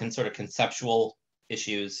couple more sort of conceptual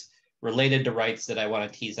issues related to rights that I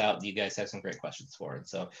want to tease out that you guys have some great questions for. And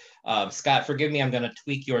so, Scott, forgive me, I'm going to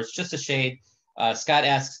tweak yours just a shade. Scott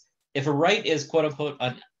asks, if a right is quote unquote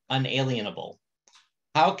unalienable,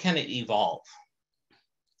 how can it evolve?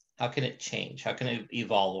 How can it change? How can it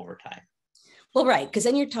evolve over time? Well, right, because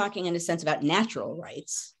then you're talking in a sense about natural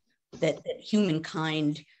rights that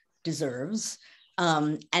humankind deserves.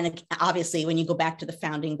 And obviously, when you go back to the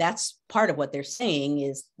founding, that's part of what they're saying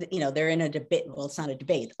is that, they're in a debate. Well, it's not a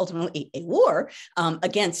debate, ultimately a war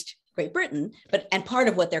against Great Britain. And part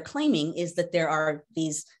of what they're claiming is that there are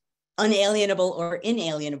these unalienable or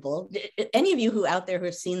inalienable. Any of you who out there who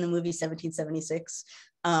have seen the movie 1776,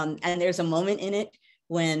 and there's a moment in it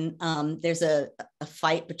when there's a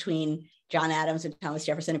fight between John Adams and Thomas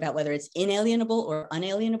Jefferson about whether it's inalienable or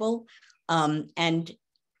unalienable. And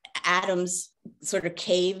Adams sort of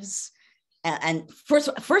caves and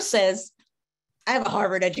first says, I have a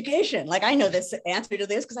Harvard education. Like, I know this answer to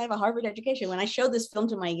this because I have a Harvard education. When I showed this film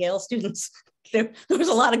to my Yale students, there was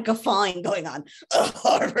a lot of guffawing going on. A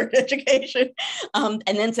Harvard education. And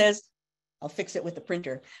then says, I'll fix it with the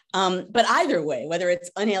printer. But either way, whether it's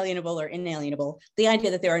unalienable or inalienable, the idea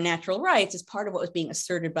that there are natural rights is part of what was being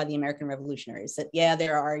asserted by the American revolutionaries. That, yeah,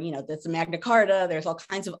 there are, there's the Magna Carta, there's all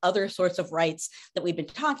kinds of other sorts of rights that we've been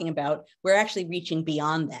talking about. We're actually reaching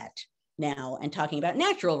beyond that now and talking about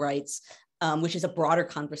natural rights, which is a broader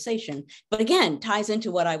conversation, but again, ties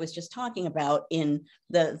into what I was just talking about in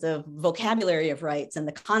the vocabulary of rights and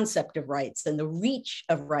the concept of rights and the reach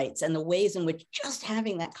of rights and the ways in which just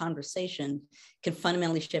having that conversation can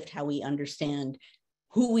fundamentally shift how we understand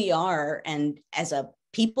who we are, and as a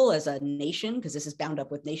people, as a nation, because this is bound up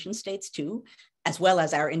with nation states too, as well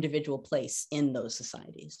as our individual place in those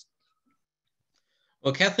societies.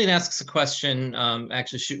 Well, Kathleen asks a question.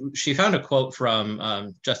 Actually, she found a quote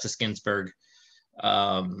from Justice Ginsburg,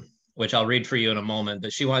 which I'll read for you in a moment.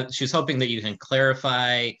 But she's hoping that you can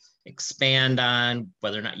clarify, expand on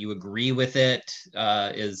whether or not you agree with it.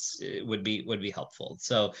 Would be helpful.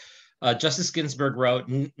 So, Justice Ginsburg wrote,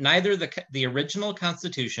 "Neither the original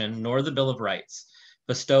Constitution nor the Bill of Rights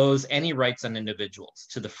bestows any rights on individuals.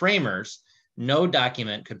 To the framers, no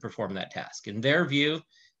document could perform that task. In their view,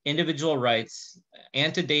 individual rights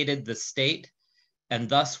antedated the state and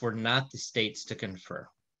thus were not the state's to confer."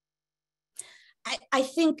 I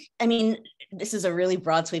think, this is a really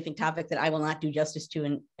broad sweeping topic that I will not do justice to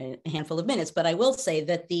in a handful of minutes, but I will say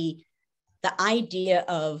that the idea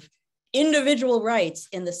of individual rights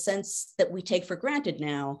in the sense that we take for granted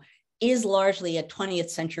now is largely a 20th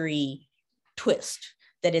century twist.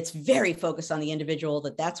 That it's very focused on the individual,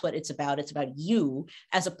 that's what it's about. It's about you,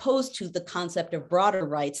 as opposed to the concept of broader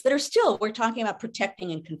rights that are still, we're talking about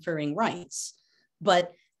protecting and conferring rights.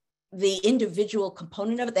 But the individual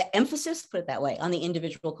component of it, the emphasis, put it that way, on the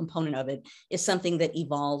individual component of it is something that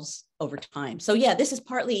evolves over time. So yeah, this is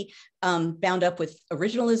partly bound up with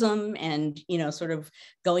originalism and, sort of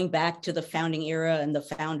going back to the founding era and the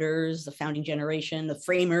founders, the founding generation, the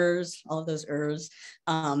framers, all of those ers.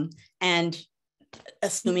 And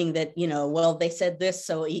assuming that, well, they said this,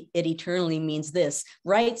 so it eternally means this.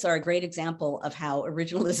 Rights are a great example of how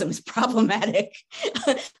originalism is problematic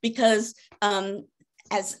because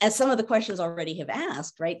as some of the questions already have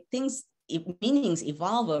asked, right, meanings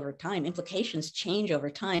evolve over time, implications change over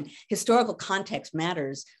time, historical context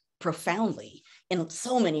matters profoundly in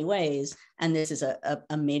so many ways, and this is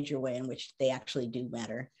a major way in which they actually do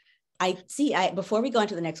matter. Before we go on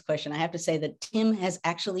to the next question, I have to say that Tim has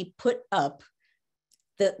actually put up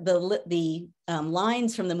the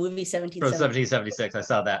lines from the movie 1776. I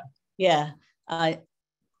saw that. Yeah.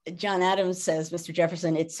 John Adams says, Mr.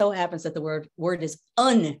 Jefferson, it so happens that the word is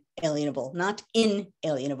unalienable, not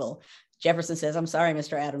inalienable. Jefferson says, I'm sorry,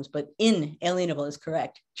 Mr. Adams, but inalienable is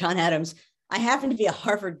correct. John Adams, I happen to be a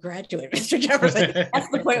Harvard graduate, Mr. Jefferson. That's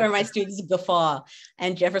the point where my students guffaw.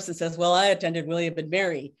 And Jefferson says, well, I attended William and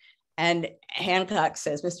Mary. And Hancock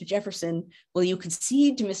says, Mr. Jefferson, will you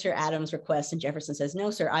concede to Mr. Adams' request? And Jefferson says, no,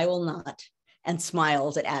 sir, I will not. And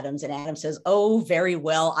smiles at Adams. And Adams says, oh, very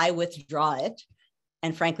well, I withdraw it.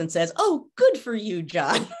 And Franklin says, oh, good for you,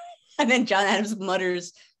 John. And then John Adams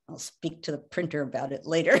mutters, I'll speak to the printer about it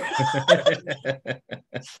later.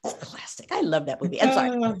 Classic. I love that movie. I'm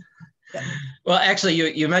sorry. Yeah. Well,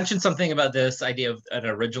 actually, you mentioned something about this idea of an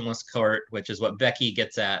originalist court, which is what Becky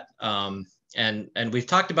gets at. And we've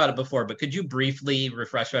talked about it before, but could you briefly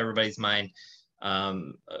refresh everybody's mind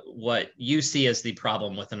what you see as the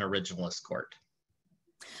problem with an originalist court?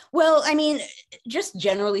 Well, just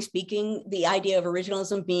generally speaking, the idea of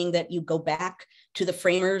originalism being that you go back to the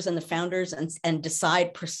framers and the founders and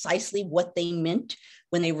decide precisely what they meant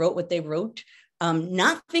when they wrote what they wrote.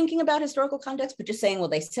 Not thinking about historical context, but just saying, well,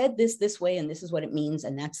 they said this way, and this is what it means,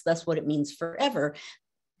 and that's what it means forever.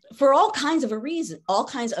 For all kinds of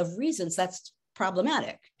reasons, that's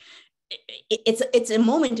problematic. It's a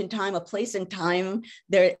moment in time, a place in time,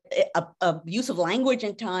 a use of language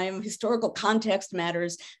in time, historical context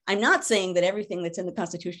matters. I'm not saying that everything that's in the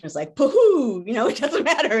Constitution is like, pooh, it doesn't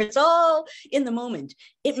matter. It's all in the moment.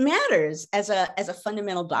 It matters as a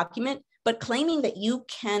fundamental document, but claiming that you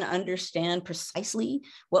can understand precisely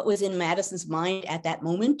what was in Madison's mind at that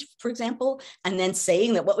moment, for example, and then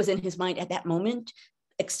saying that what was in his mind at that moment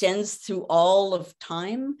extends through all of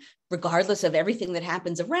time, regardless of everything that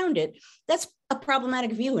happens around it, that's a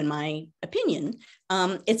problematic view, in my opinion.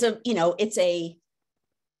 It's a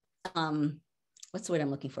what's the word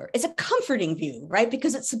I'm looking for? It's a comforting view, right?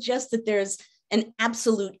 Because it suggests that there's an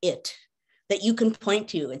absolute it that you can point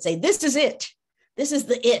to and say, this is it. This is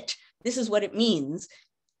the it. This is what it means.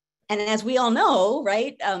 And as we all know,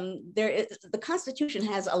 right, the Constitution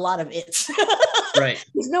has a lot of its. Right.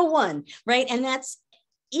 There's no one, right? And that's,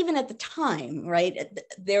 even at the time, right,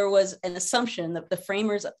 there was an assumption that the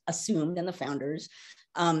framers assumed, and the founders,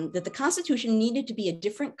 that the Constitution needed to be a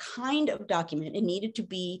different kind of document. It needed to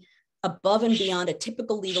be above and beyond a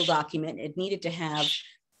typical legal document. It needed to have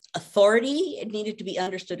authority. It needed to be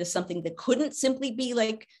understood as something that couldn't simply be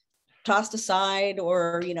like tossed aside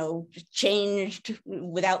or, you know, changed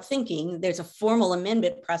without thinking. There's a formal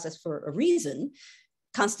amendment process for a reason.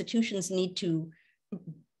 Constitutions need to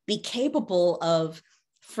be capable of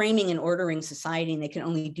framing and ordering society, and they can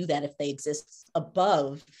only do that if they exist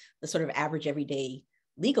above the sort of average everyday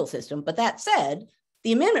legal system. But that said,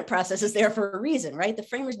 the amendment process is there for a reason, right? The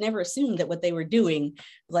framers never assumed that what they were doing,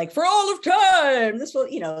 like for all of time, this will,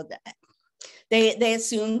 you know, they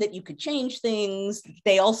assumed that you could change things.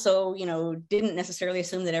 They also, you know, didn't necessarily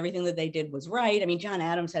assume that everything that they did was right. I mean, John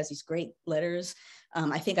Adams has these great letters.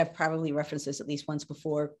 I think I've probably referenced this at least once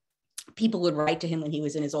before. People would write to him when he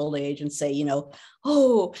was in his old age and say, you know,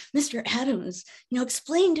 oh, Mr. Adams, you know,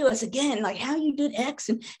 explain to us again, like how you did X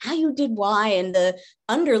and how you did Y. And the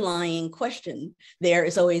underlying question there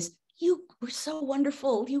is always, you were so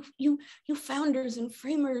wonderful. You founders and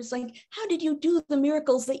framers, like, how did you do the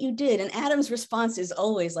miracles that you did? And Adams' response is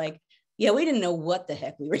always like, yeah, we didn't know what the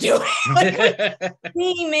heck we were doing. Like,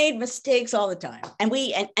 we made mistakes all the time. And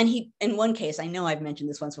he, in one case, I know I've mentioned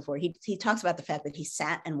this once before, he talks about the fact that he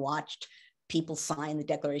sat and watched people sign the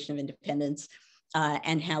Declaration of Independence,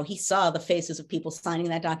 and how he saw the faces of people signing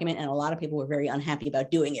that document, and a lot of people were very unhappy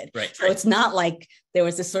about doing it. Right, so it's not like there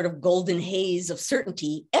was this sort of golden haze of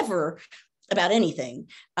certainty ever about anything.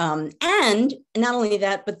 And not only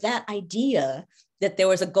that, but that idea that there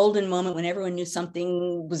was a golden moment when everyone knew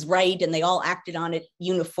something was right and they all acted on it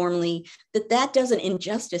uniformly, that does an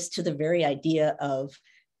injustice to the very idea of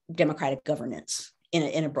democratic governance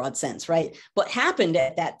in a broad sense, right? What happened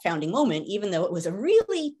at that founding moment, even though it was a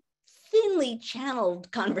really thinly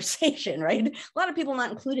channeled conversation, right? A lot of people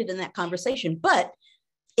not included in that conversation, but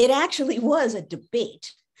it actually was a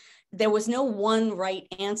debate. There was no one right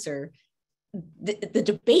answer. The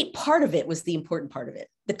debate part of it was the important part of it.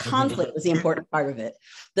 The conflict was the important part of it.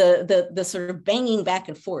 The sort of banging back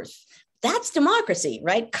and forth. That's democracy,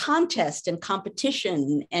 right? Contest and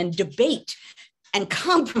competition and debate and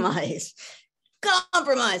compromise,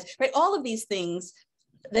 right? All of these things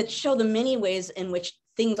that show the many ways in which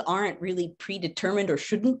things aren't really predetermined or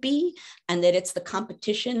shouldn't be, and that it's the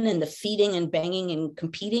competition and the feeding and banging and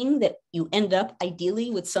competing that you end up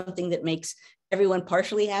ideally with something that makes everyone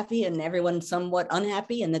partially happy and everyone somewhat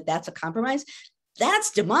unhappy, and that's a compromise.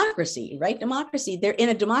 That's democracy, right? Democracy, in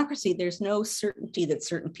a democracy, there's no certainty that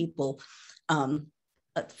certain people,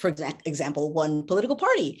 for example, one political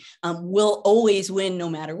party will always win no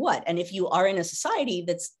matter what. And if you are in a society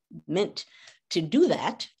that's meant to do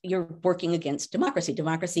that, you're working against democracy.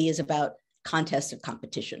 Democracy is about contest and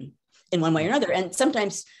competition in one way or another. And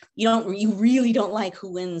sometimes you really don't like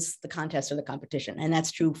who wins the contest or the competition. And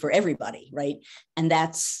that's true for everybody, right? And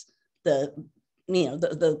that's the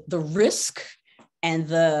risk and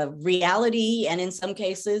the reality, and in some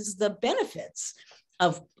cases, the benefits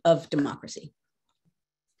of democracy.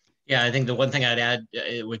 Yeah, I think the one thing I'd add,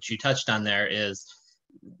 which you touched on there, is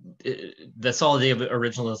the solidity of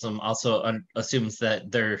originalism also assumes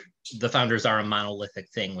that the founders are a monolithic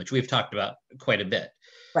thing, which we've talked about quite a bit.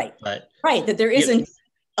 Right. But right, that there isn't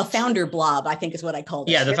a founder blob, I think is what I call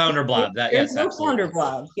it. Yeah, the founder blob. There's no founder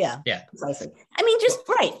blob. Yeah. Yeah. Precisely. I mean, just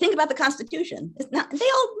think about the Constitution. It's not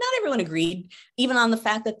everyone agreed, even on the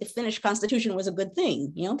fact that the Finnish Constitution was a good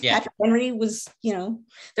thing. You know, Yeah. Patrick Henry was, there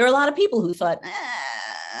were a lot of people who thought,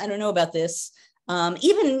 I don't know about this.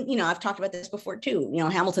 Even, I've talked about this before too.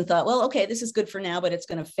 Hamilton thought, well, okay, this is good for now, but it's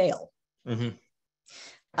going to fail. Mm-hmm.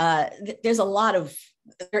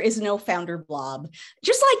 There is no founder blob.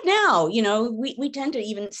 Just like now, we tend to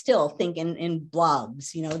even still think in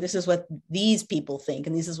blobs. This is what these people think,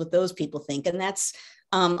 and this is what those people think. And that's,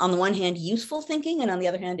 on the one hand, useful thinking, and on the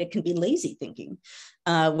other hand, it can be lazy thinking,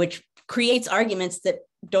 which creates arguments that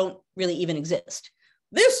don't really even exist.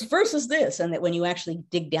 This versus this, and that when you actually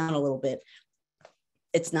dig down a little bit,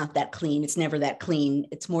 it's not that clean. It's never that clean.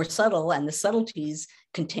 It's more subtle, and the subtleties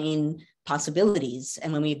contain possibilities.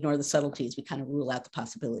 And when we ignore the subtleties, we kind of rule out the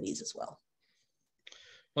possibilities as well.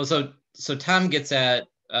 Well, so Tom gets at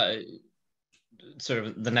sort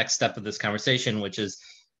of the next step of this conversation, which is,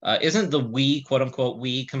 isn't the we, quote unquote,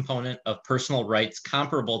 we component of personal rights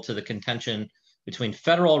comparable to the contention between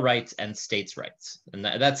federal rights and states' rights? And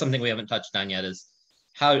that's something we haven't touched on yet, is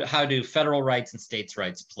how do federal rights and states'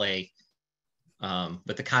 rights play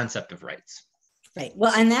with the concept of rights? Right.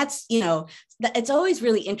 Well, and that's, it's always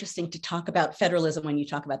really interesting to talk about federalism when you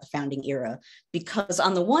talk about the founding era, because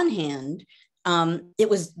on the one hand, it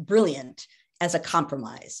was brilliant as a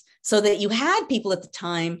compromise, so that you had people at the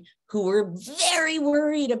time who were very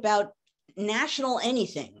worried about national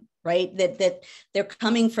anything, right? That they're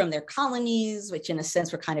coming from their colonies, which in a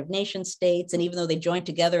sense were kind of nation states. And even though they joined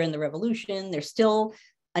together in the revolution, they're still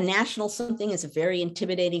a national something is a very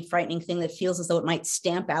intimidating, frightening thing that feels as though it might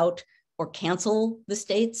stamp out or cancel the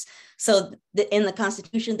states. So in the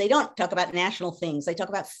Constitution, they don't talk about national things. They talk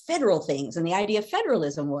about federal things. And the idea of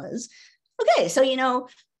federalism was, okay, so,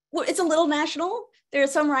 it's a little national. There are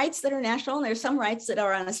some rights that are national and there's some rights that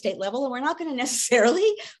are on a state level. And we're not going to necessarily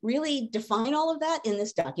really define all of that in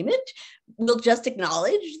this document. We'll just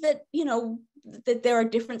acknowledge that, that there are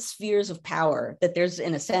different spheres of power, that there's,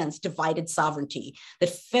 in a sense, divided sovereignty, that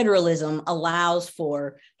federalism allows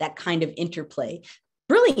for that kind of interplay.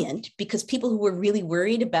 Brilliant, because people who were really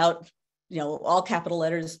worried about, all capital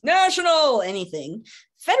letters, national, anything,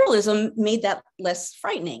 federalism made that less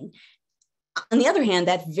frightening. On the other hand,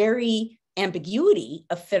 that very ambiguity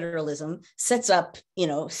of federalism sets up,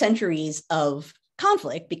 centuries of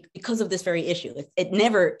conflict because of this very issue.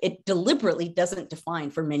 It deliberately doesn't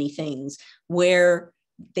define for many things where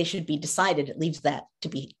they should be decided. It leaves that to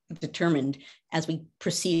be determined as we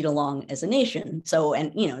proceed along as a nation. So,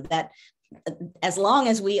 and that as long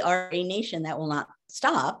as we are a nation, that will not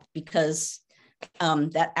stop, because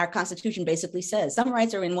that our Constitution basically says some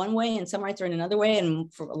rights are in one way and some rights are in another way.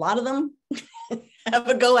 And for a lot of them, have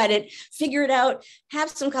a go at it, figure it out, have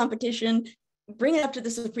some competition, bring it up to the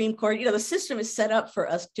Supreme Court. The system is set up for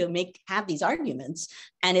us to have these arguments,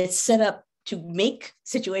 and it's set up to make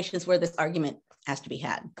situations where this argument has to be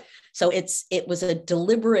had. So it was a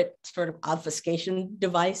deliberate sort of obfuscation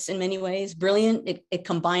device in many ways. Brilliant. It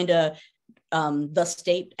combined the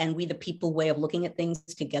state and we the people way of looking at things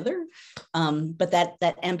together. But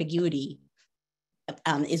that ambiguity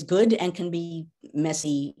is good and can be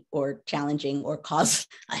messy or challenging or cause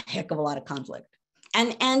a heck of a lot of conflict.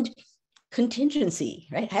 And contingency,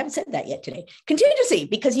 right? I haven't said that yet today. Contingency,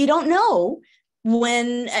 because you don't know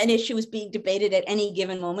when an issue is being debated at any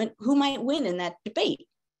given moment, who might win in that debate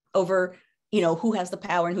over, who has the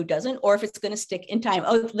power and who doesn't, or if it's going to stick in time.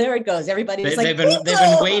 Oh, there it goes. Everybody's they've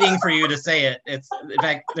been waiting for you to say it. In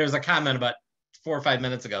fact, there's a comment about 4 or 5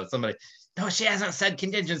 minutes ago. Somebody, no, she hasn't said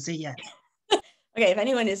contingency yet. Okay, if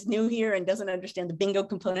anyone is new here and doesn't understand the bingo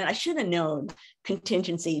component, I should have known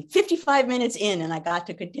contingency. 55 minutes in and I got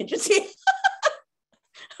to contingency.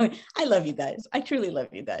 I love you guys. I truly love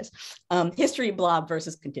you guys. History blob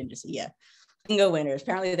versus contingency. Yeah. Bingo winners.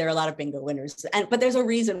 Apparently there are a lot of bingo winners. But there's a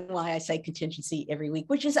reason why I say contingency every week,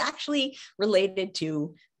 which is actually related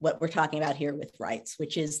to what we're talking about here with rights,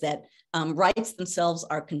 which is that rights themselves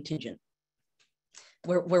are contingent.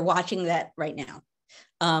 We're watching that right now.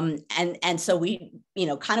 And so we,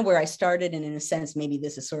 kind of where I started, and in a sense, maybe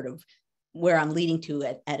this is sort of where I'm leading to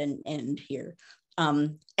at an end here.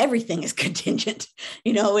 Everything is contingent,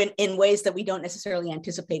 in ways that we don't necessarily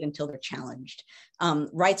anticipate until they're challenged.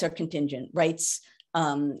 Rights are contingent. Rights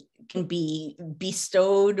can be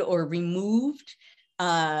bestowed or removed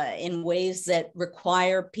in ways that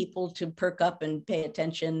require people to perk up and pay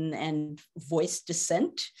attention and voice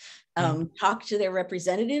dissent, talk to their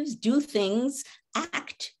representatives, do things,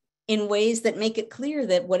 act in ways that make it clear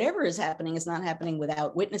that whatever is happening is not happening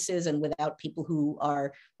without witnesses and without people who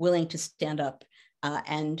are willing to stand up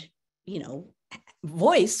and,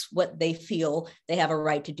 voice what they feel they have a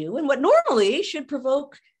right to do, and what normally should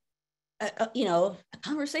provoke a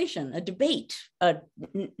conversation, a debate,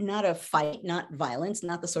 not a fight, not violence,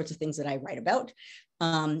 not the sorts of things that I write about.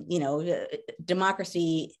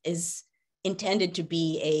 Democracy is intended to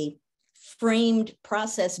be a framed,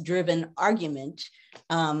 process-driven argument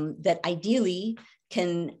that ideally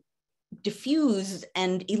can diffuse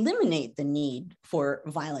and eliminate the need for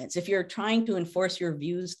violence. If you're trying to enforce your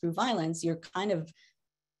views through violence, you're kind of,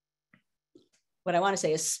 what I want to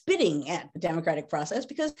say is spitting at the democratic process,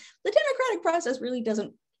 because the democratic process really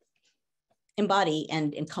doesn't embody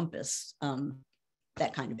and encompass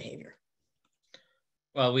that kind of behavior.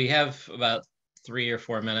 Well, we have about 3 or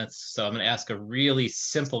 4 minutes, so I'm going to ask a really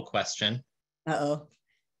simple question. Uh-oh.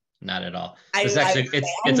 Not at all. It's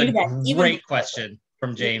a great question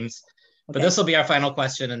from James. Okay. But this will be our final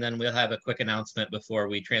question, and then we'll have a quick announcement before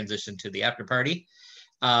we transition to the after party.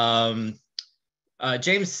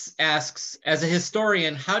 James asks, as a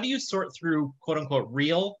historian, how do you sort through quote unquote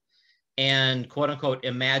real and quote unquote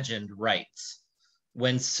imagined rights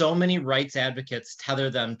when so many rights advocates tether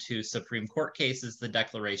them to Supreme Court cases, the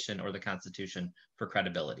Declaration, or the Constitution for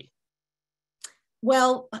credibility?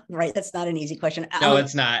 Well, right, that's not an easy question. No,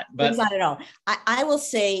 it's not. But it's not at all. I will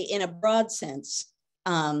say, in a broad sense,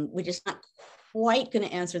 which is not quite going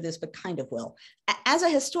to answer this, but kind of will. As a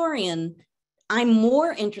historian, I'm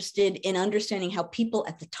more interested in understanding how people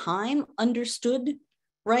at the time understood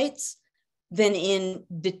rights than in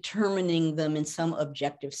determining them in some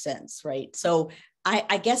objective sense, right? So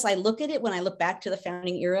I guess I look at it when I look back to the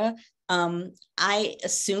founding era. I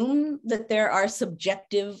assume that there are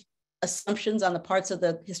subjective assumptions on the parts of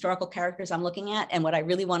the historical characters I'm looking at. And what I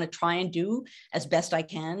really want to try and do as best I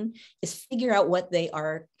can is figure out what they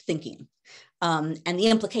are thinking, and the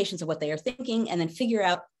implications of what they are thinking, and then figure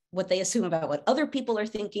out what they assume about what other people are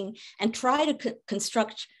thinking, and try to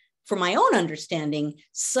construct, for my own understanding,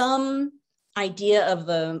 some idea of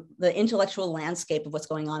the intellectual landscape of what's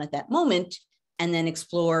going on at that moment, and then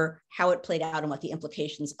explore how it played out and what the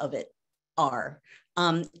implications of it are.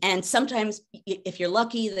 And sometimes, if you're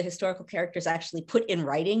lucky, the historical characters actually put in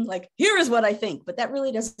writing, like, here is what I think, but that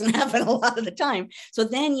really doesn't happen a lot of the time. So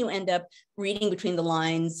then you end up reading between the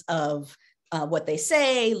lines of what they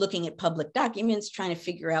say, looking at public documents, trying to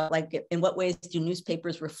figure out, like, in what ways do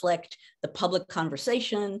newspapers reflect the public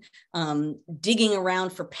conversation, digging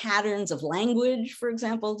around for patterns of language, for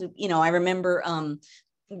example. I remember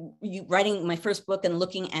writing my first book and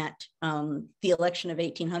looking at the election of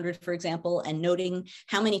 1800, for example, and noting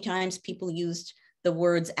how many times people used the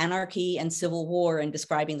words anarchy and civil war in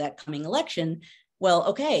describing that coming election. Well,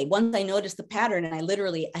 okay, once I noticed the pattern, and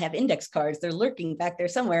I have index cards, they're lurking back there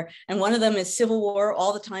somewhere. And one of them is civil war,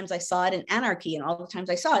 all the times I saw it, and anarchy, and all the times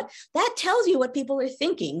I saw it. That tells you what people are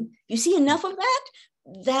thinking. You see enough of that?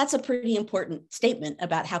 That's a pretty important statement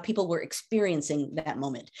about how people were experiencing that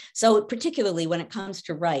moment. So particularly when it comes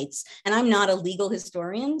to rights, and I'm not a legal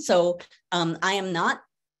historian, so I am not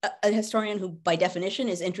a historian who by definition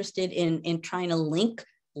is interested in trying to link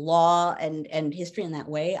law and history in that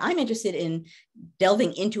way. I'm interested in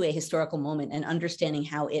delving into a historical moment and understanding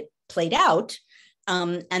how it played out.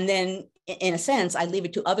 And then in a sense, I leave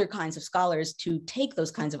it to other kinds of scholars to take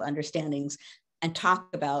those kinds of understandings and talk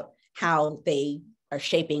about how they are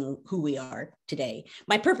shaping who we are today.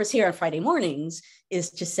 My purpose here on Friday mornings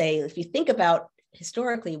is to say, if you think about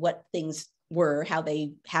historically what things were, how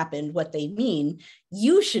they happened, what they mean,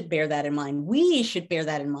 you should bear that in mind. We should bear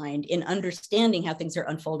that in mind in understanding how things are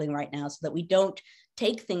unfolding right now, so that we don't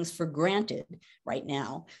take things for granted right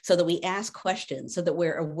now, so that we ask questions, so that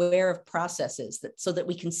we're aware of processes, so that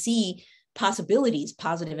we can see possibilities,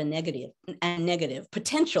 positive and negative,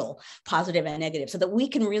 potential positive and negative, so that we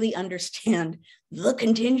can really understand the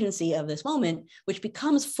contingency of this moment, which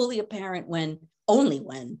becomes fully apparent only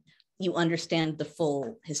when you understand the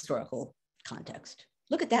full historical context.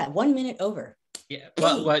 Look at that, 1 minute over. Yeah,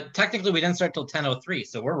 well, technically we didn't start till 10:03,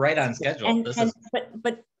 so we're right on schedule.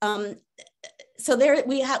 So there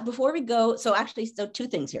we have, before we go, so two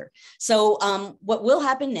things here. So what will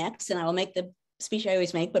happen next, and I will make the speech I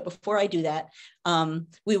always make, but before I do that,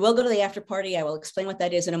 we will go to the after party. I will explain what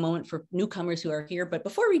that is in a moment for newcomers who are here. But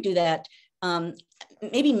before we do that,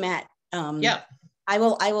 maybe Matt, yeah, I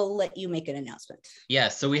will let you make an announcement. Yeah,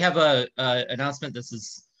 so we have a announcement. This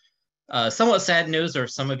is somewhat sad news, or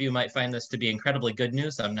some of you might find this to be incredibly good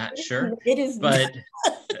news. I'm not sure. It is, but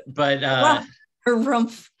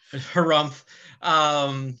harumph.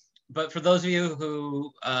 But for those of you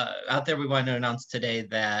who out there, we want to announce today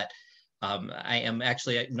that I am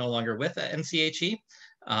actually no longer with NCHE.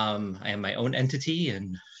 I am my own entity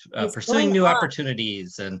and pursuing new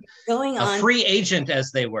opportunities and going on, a free agent,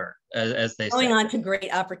 as they were, as they going say. On to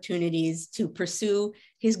great opportunities to pursue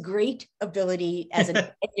his great ability as an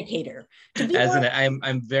educator.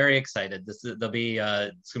 I'm very excited. There'll be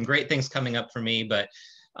some great things coming up for me, but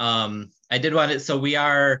I did want it. So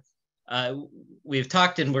we've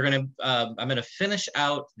talked, and I'm gonna finish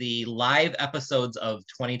out the live episodes of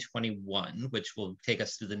 2021, which will take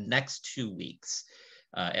us through the next 2 weeks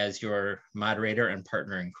as your moderator and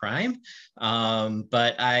partner in crime.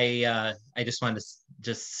 But I just wanted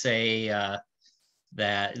to say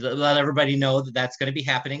that, let everybody know that that's going to be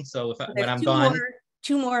happening. So when I'm gone,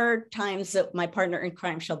 two more times that my partner in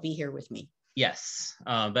crime shall be here with me. Yes,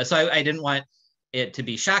 but so I didn't want it to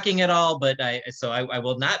be shocking at all, but I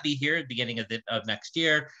will not be here at the beginning of next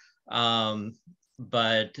year.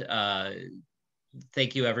 But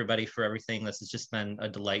thank you everybody for everything. This has just been a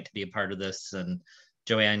delight to be a part of this. And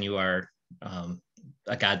Joanne, you are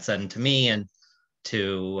a godsend to me and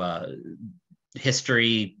to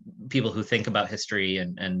history, people who think about history,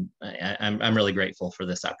 and I'm really grateful for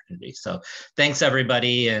this opportunity. So thanks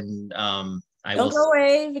everybody, and don't go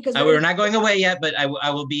away, because we're not going away yet, but I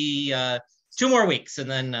will be 2 more weeks, and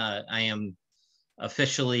then I am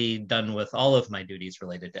officially done with all of my duties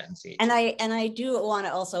related to NCH. And I do want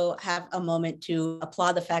to also have a moment to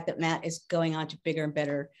applaud the fact that Matt is going on to bigger and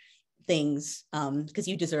better things, because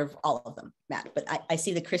you deserve all of them, Matt. But I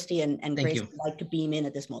see that Christy and Grace would like to beam in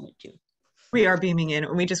at this moment too. We are beaming in,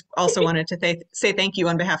 and we just also wanted to say thank you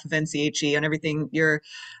on behalf of NCHE on everything. Your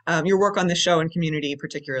work on this show and community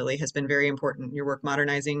particularly has been very important. Your work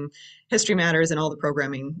modernizing History Matters and all the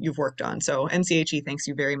programming you've worked on. So NCHE thanks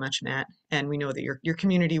you very much, Matt, and we know that your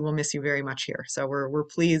community will miss you very much here. So we're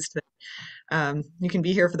pleased that you can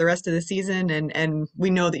be here for the rest of the season, and we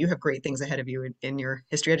know that you have great things ahead of you in your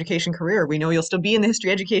history education career. We know you'll still be in the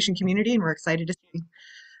history education community, and we're excited to see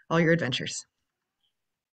all your adventures.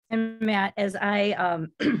 And Matt, as I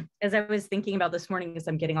as I was thinking about this morning, as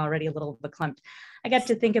I'm getting already a little verklempt, I got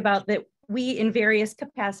to think about that we in various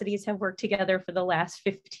capacities have worked together for the last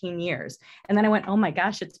 15 years. And then I went, oh my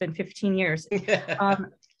gosh, it's been 15 years.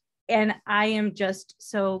 And I am just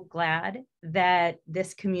so glad that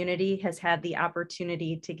this community has had the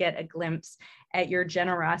opportunity to get a glimpse at your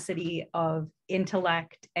generosity of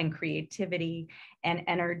intellect and creativity and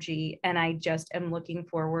energy. And I just am looking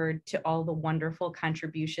forward to all the wonderful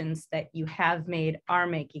contributions that you have made, are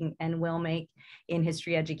making, and will make in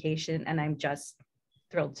history education. And I'm just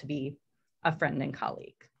thrilled to be a friend and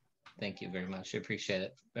colleague. Thank you very much. I appreciate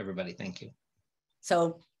it, everybody. Thank you.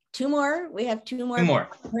 So we have two more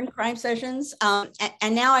crime sessions.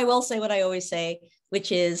 And now I will say what I always say,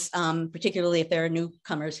 which is, particularly if there are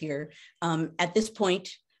newcomers here, at this point,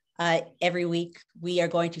 every week, we are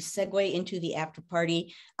going to segue into the after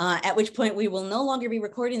party, at which point we will no longer be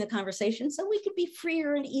recording the conversation, so we could be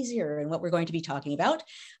freer and easier in what we're going to be talking about.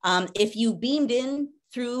 If you beamed in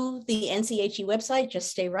through the NCHE website,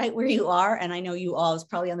 just stay right where you are. And I know you all is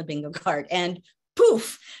probably on the bingo card. And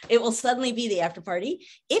poof, it will suddenly be the after party.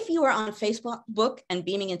 If you are on Facebook and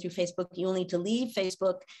beaming in through Facebook, you will need to leave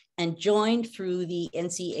Facebook and join through the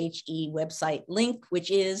NCHE website link,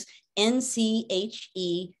 which is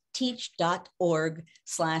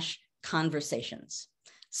ncheteach.org/conversations.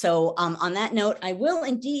 So on that note, I will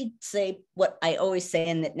indeed say what I always say,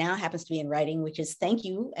 and that now happens to be in writing, which is thank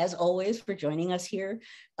you, as always, for joining us here,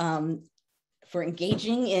 for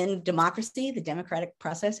engaging in democracy, the democratic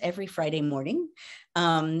process, every Friday morning.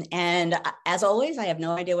 And as always, I have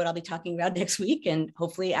no idea what I'll be talking about next week, and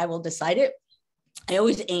hopefully I will decide it. I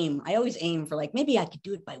always aim for, like, maybe I could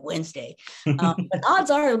do it by Wednesday, but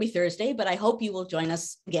odds are it'll be Thursday. But I hope you will join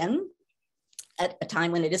us again at a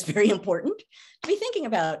time when it is very important to be thinking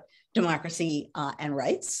about democracy and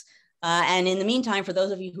rights. And in the meantime, for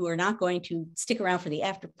those of you who are not going to stick around for the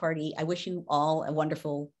after party, I wish you all a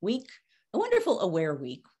wonderful week, a wonderful aware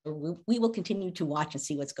week, where we will continue to watch and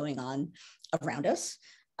see what's going on around us,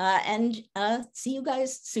 and see you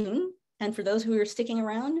guys soon. And for those who are sticking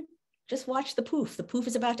around, just watch the poof. The poof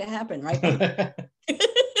is about to happen, right?